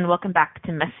 everyone. Welcome back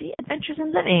to Messy Adventures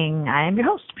in Living. I am your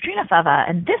host, Patrina Fava,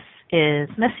 and this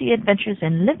is Messy Adventures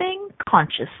in Living,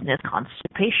 Consciousness,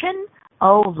 Constipation.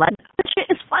 Oh, life. This shit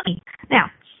is funny.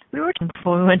 Now, we were talking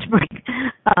before we went to break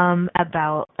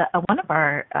about one of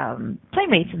our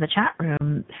playmates in the chat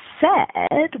room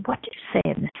said, what did you say?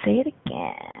 I'm going to say it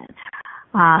again.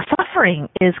 Suffering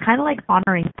is kind of like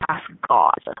honoring past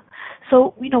gods.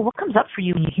 So, what comes up for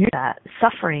you when you hear that?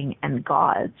 Suffering and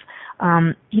gods.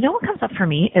 What comes up for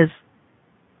me is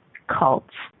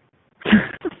cults.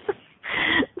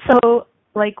 So,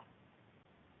 like,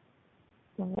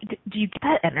 do you get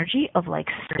that energy of, like,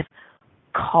 sort of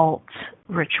cult,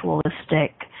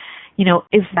 ritualistic,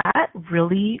 is that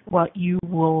really what you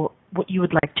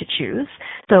would like to choose?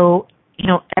 So,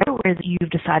 everywhere that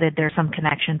you've decided there's some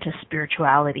connection to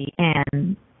spirituality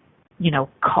and,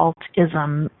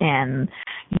 cultism and,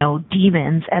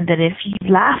 demons, and that if you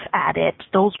laugh at it,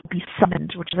 those will be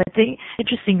summoned, which is, I think,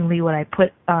 interestingly what I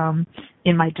put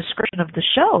in my description of the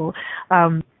show.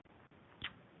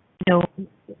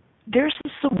 There's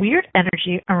some weird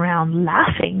energy around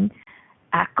laughing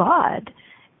at God.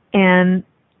 And,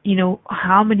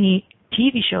 how many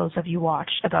TV shows have you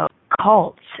watched about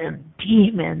cults and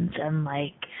demons and,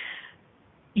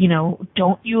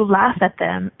 don't you laugh at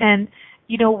them? And,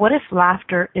 what if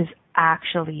laughter is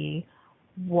actually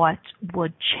what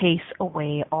would chase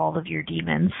away all of your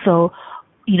demons? So,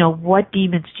 what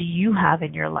demons do you have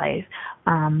in your life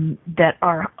that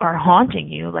are haunting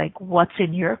you? Like, what's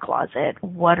in your closet?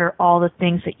 What are all the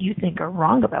things that you think are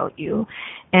wrong about you?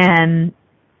 And,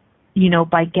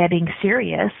 by getting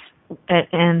serious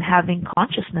and having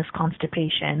consciousness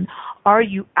constipation, are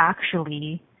you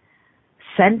actually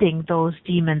sending those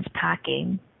demons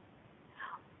packing?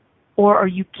 Or are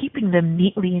you keeping them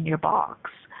neatly in your box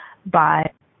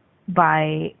by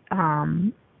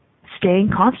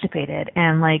staying constipated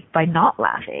and by not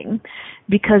laughing?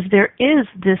 Because there is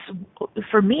this,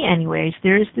 for me anyways,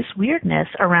 there is this weirdness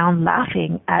around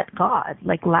laughing at God,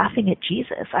 laughing at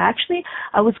Jesus.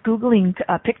 I was Googling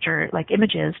a picture,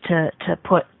 images to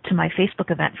put to my Facebook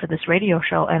event for this radio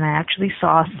show, and I actually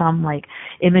saw some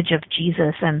image of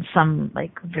Jesus and some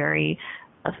very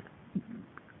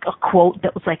a quote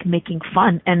that was making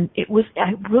fun, and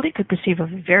I really could perceive a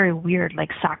very weird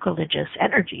sacrilegious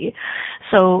energy.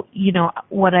 So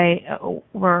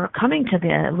we're coming to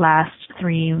the last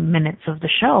 3 minutes of the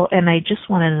show, and I just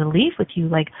wanted to leave with you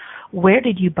where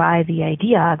did you buy the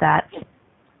idea that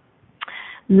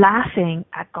laughing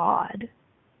at God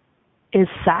is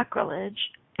sacrilege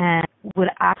and would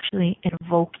actually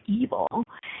invoke evil?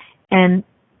 And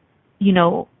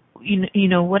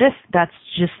what if that's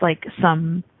just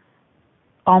some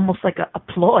almost a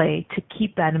ploy to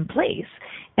keep that in place?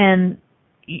 And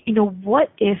what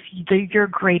if your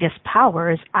greatest power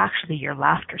is actually your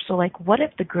laughter? So what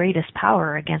if the greatest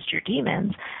power against your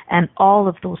demons and all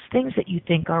of those things that you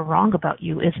think are wrong about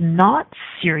you is not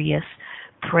serious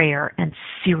prayer and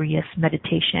serious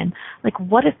meditation?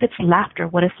 What if it's laughter?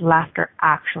 What if laughter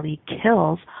actually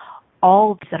kills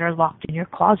all that are locked in your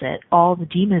closet, all the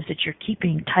demons that you're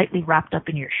keeping tightly wrapped up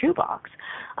in your shoebox?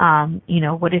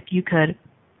 What if you could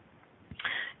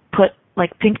put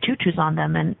pink tutus on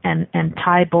them and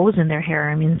tie bows in their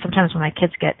hair? I mean, sometimes when my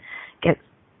kids get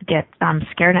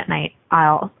scared at night,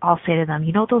 I'll say to them,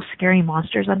 those scary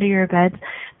monsters under your bed?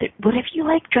 What if you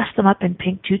dress them up in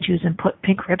pink tutus and put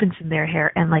pink ribbons in their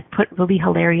hair and put really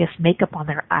hilarious makeup on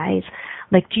their eyes?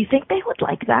 Do you think they would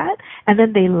like that? And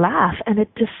then they laugh, and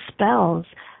it dispels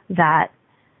that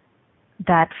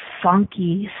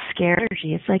funky scare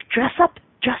energy. It's dress up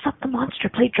the monster,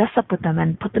 play dress up with them,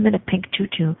 and put them in a pink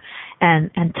tutu,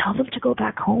 and tell them to go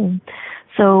back home.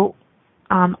 So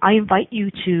I invite you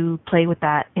to play with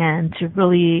that and to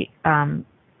really to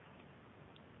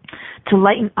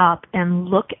lighten up and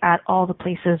look at all the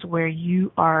places where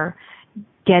you are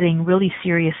getting really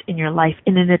serious in your life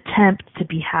in an attempt to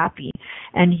be happy,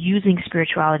 and using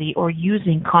spirituality or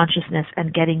using consciousness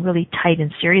and getting really tight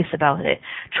and serious about it,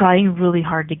 trying really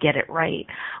hard to get it right,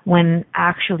 when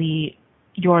actually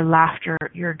your laughter,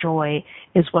 your joy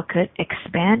is what could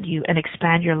expand you and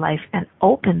expand your life and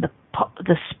open the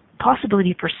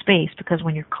possibility for space, because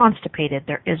when you're constipated,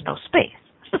 there is no space.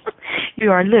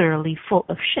 You are literally full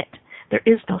of shit. There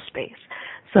is no space.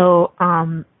 So,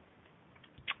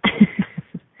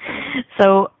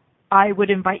 so I would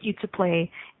invite you to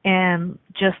play and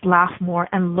just laugh more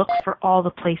and look for all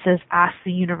the places. Ask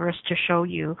the universe to show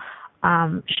you,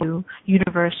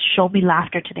 universe, show me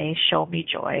laughter today, show me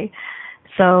joy.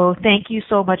 So thank you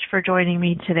so much for joining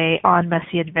me today on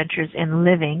Messy Adventures in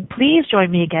Living. Please join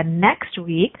me again next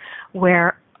week,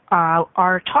 where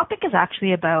our topic is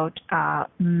actually about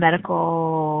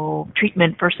medical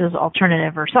treatment versus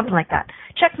alternative or something like that.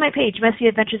 Check my page, Messy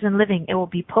Adventures in Living. It will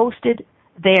be posted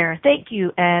there. Thank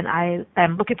you, and I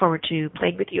am looking forward to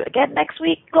playing with you again next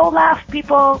week. Go laugh,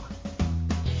 people!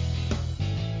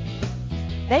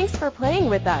 Thanks for playing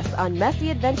with us on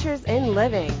Messy Adventures in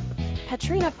Living.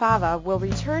 Katrina Fava will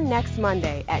return next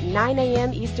Monday at 9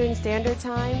 a.m. Eastern Standard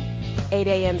Time, 8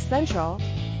 a.m. Central,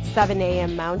 7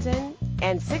 a.m. Mountain,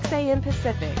 and 6 a.m.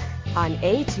 Pacific on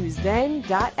A2Zen.fm.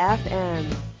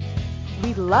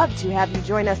 We'd love to have you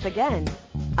join us again.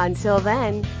 Until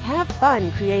then, have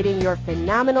fun creating your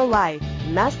phenomenal life,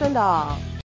 mess and all.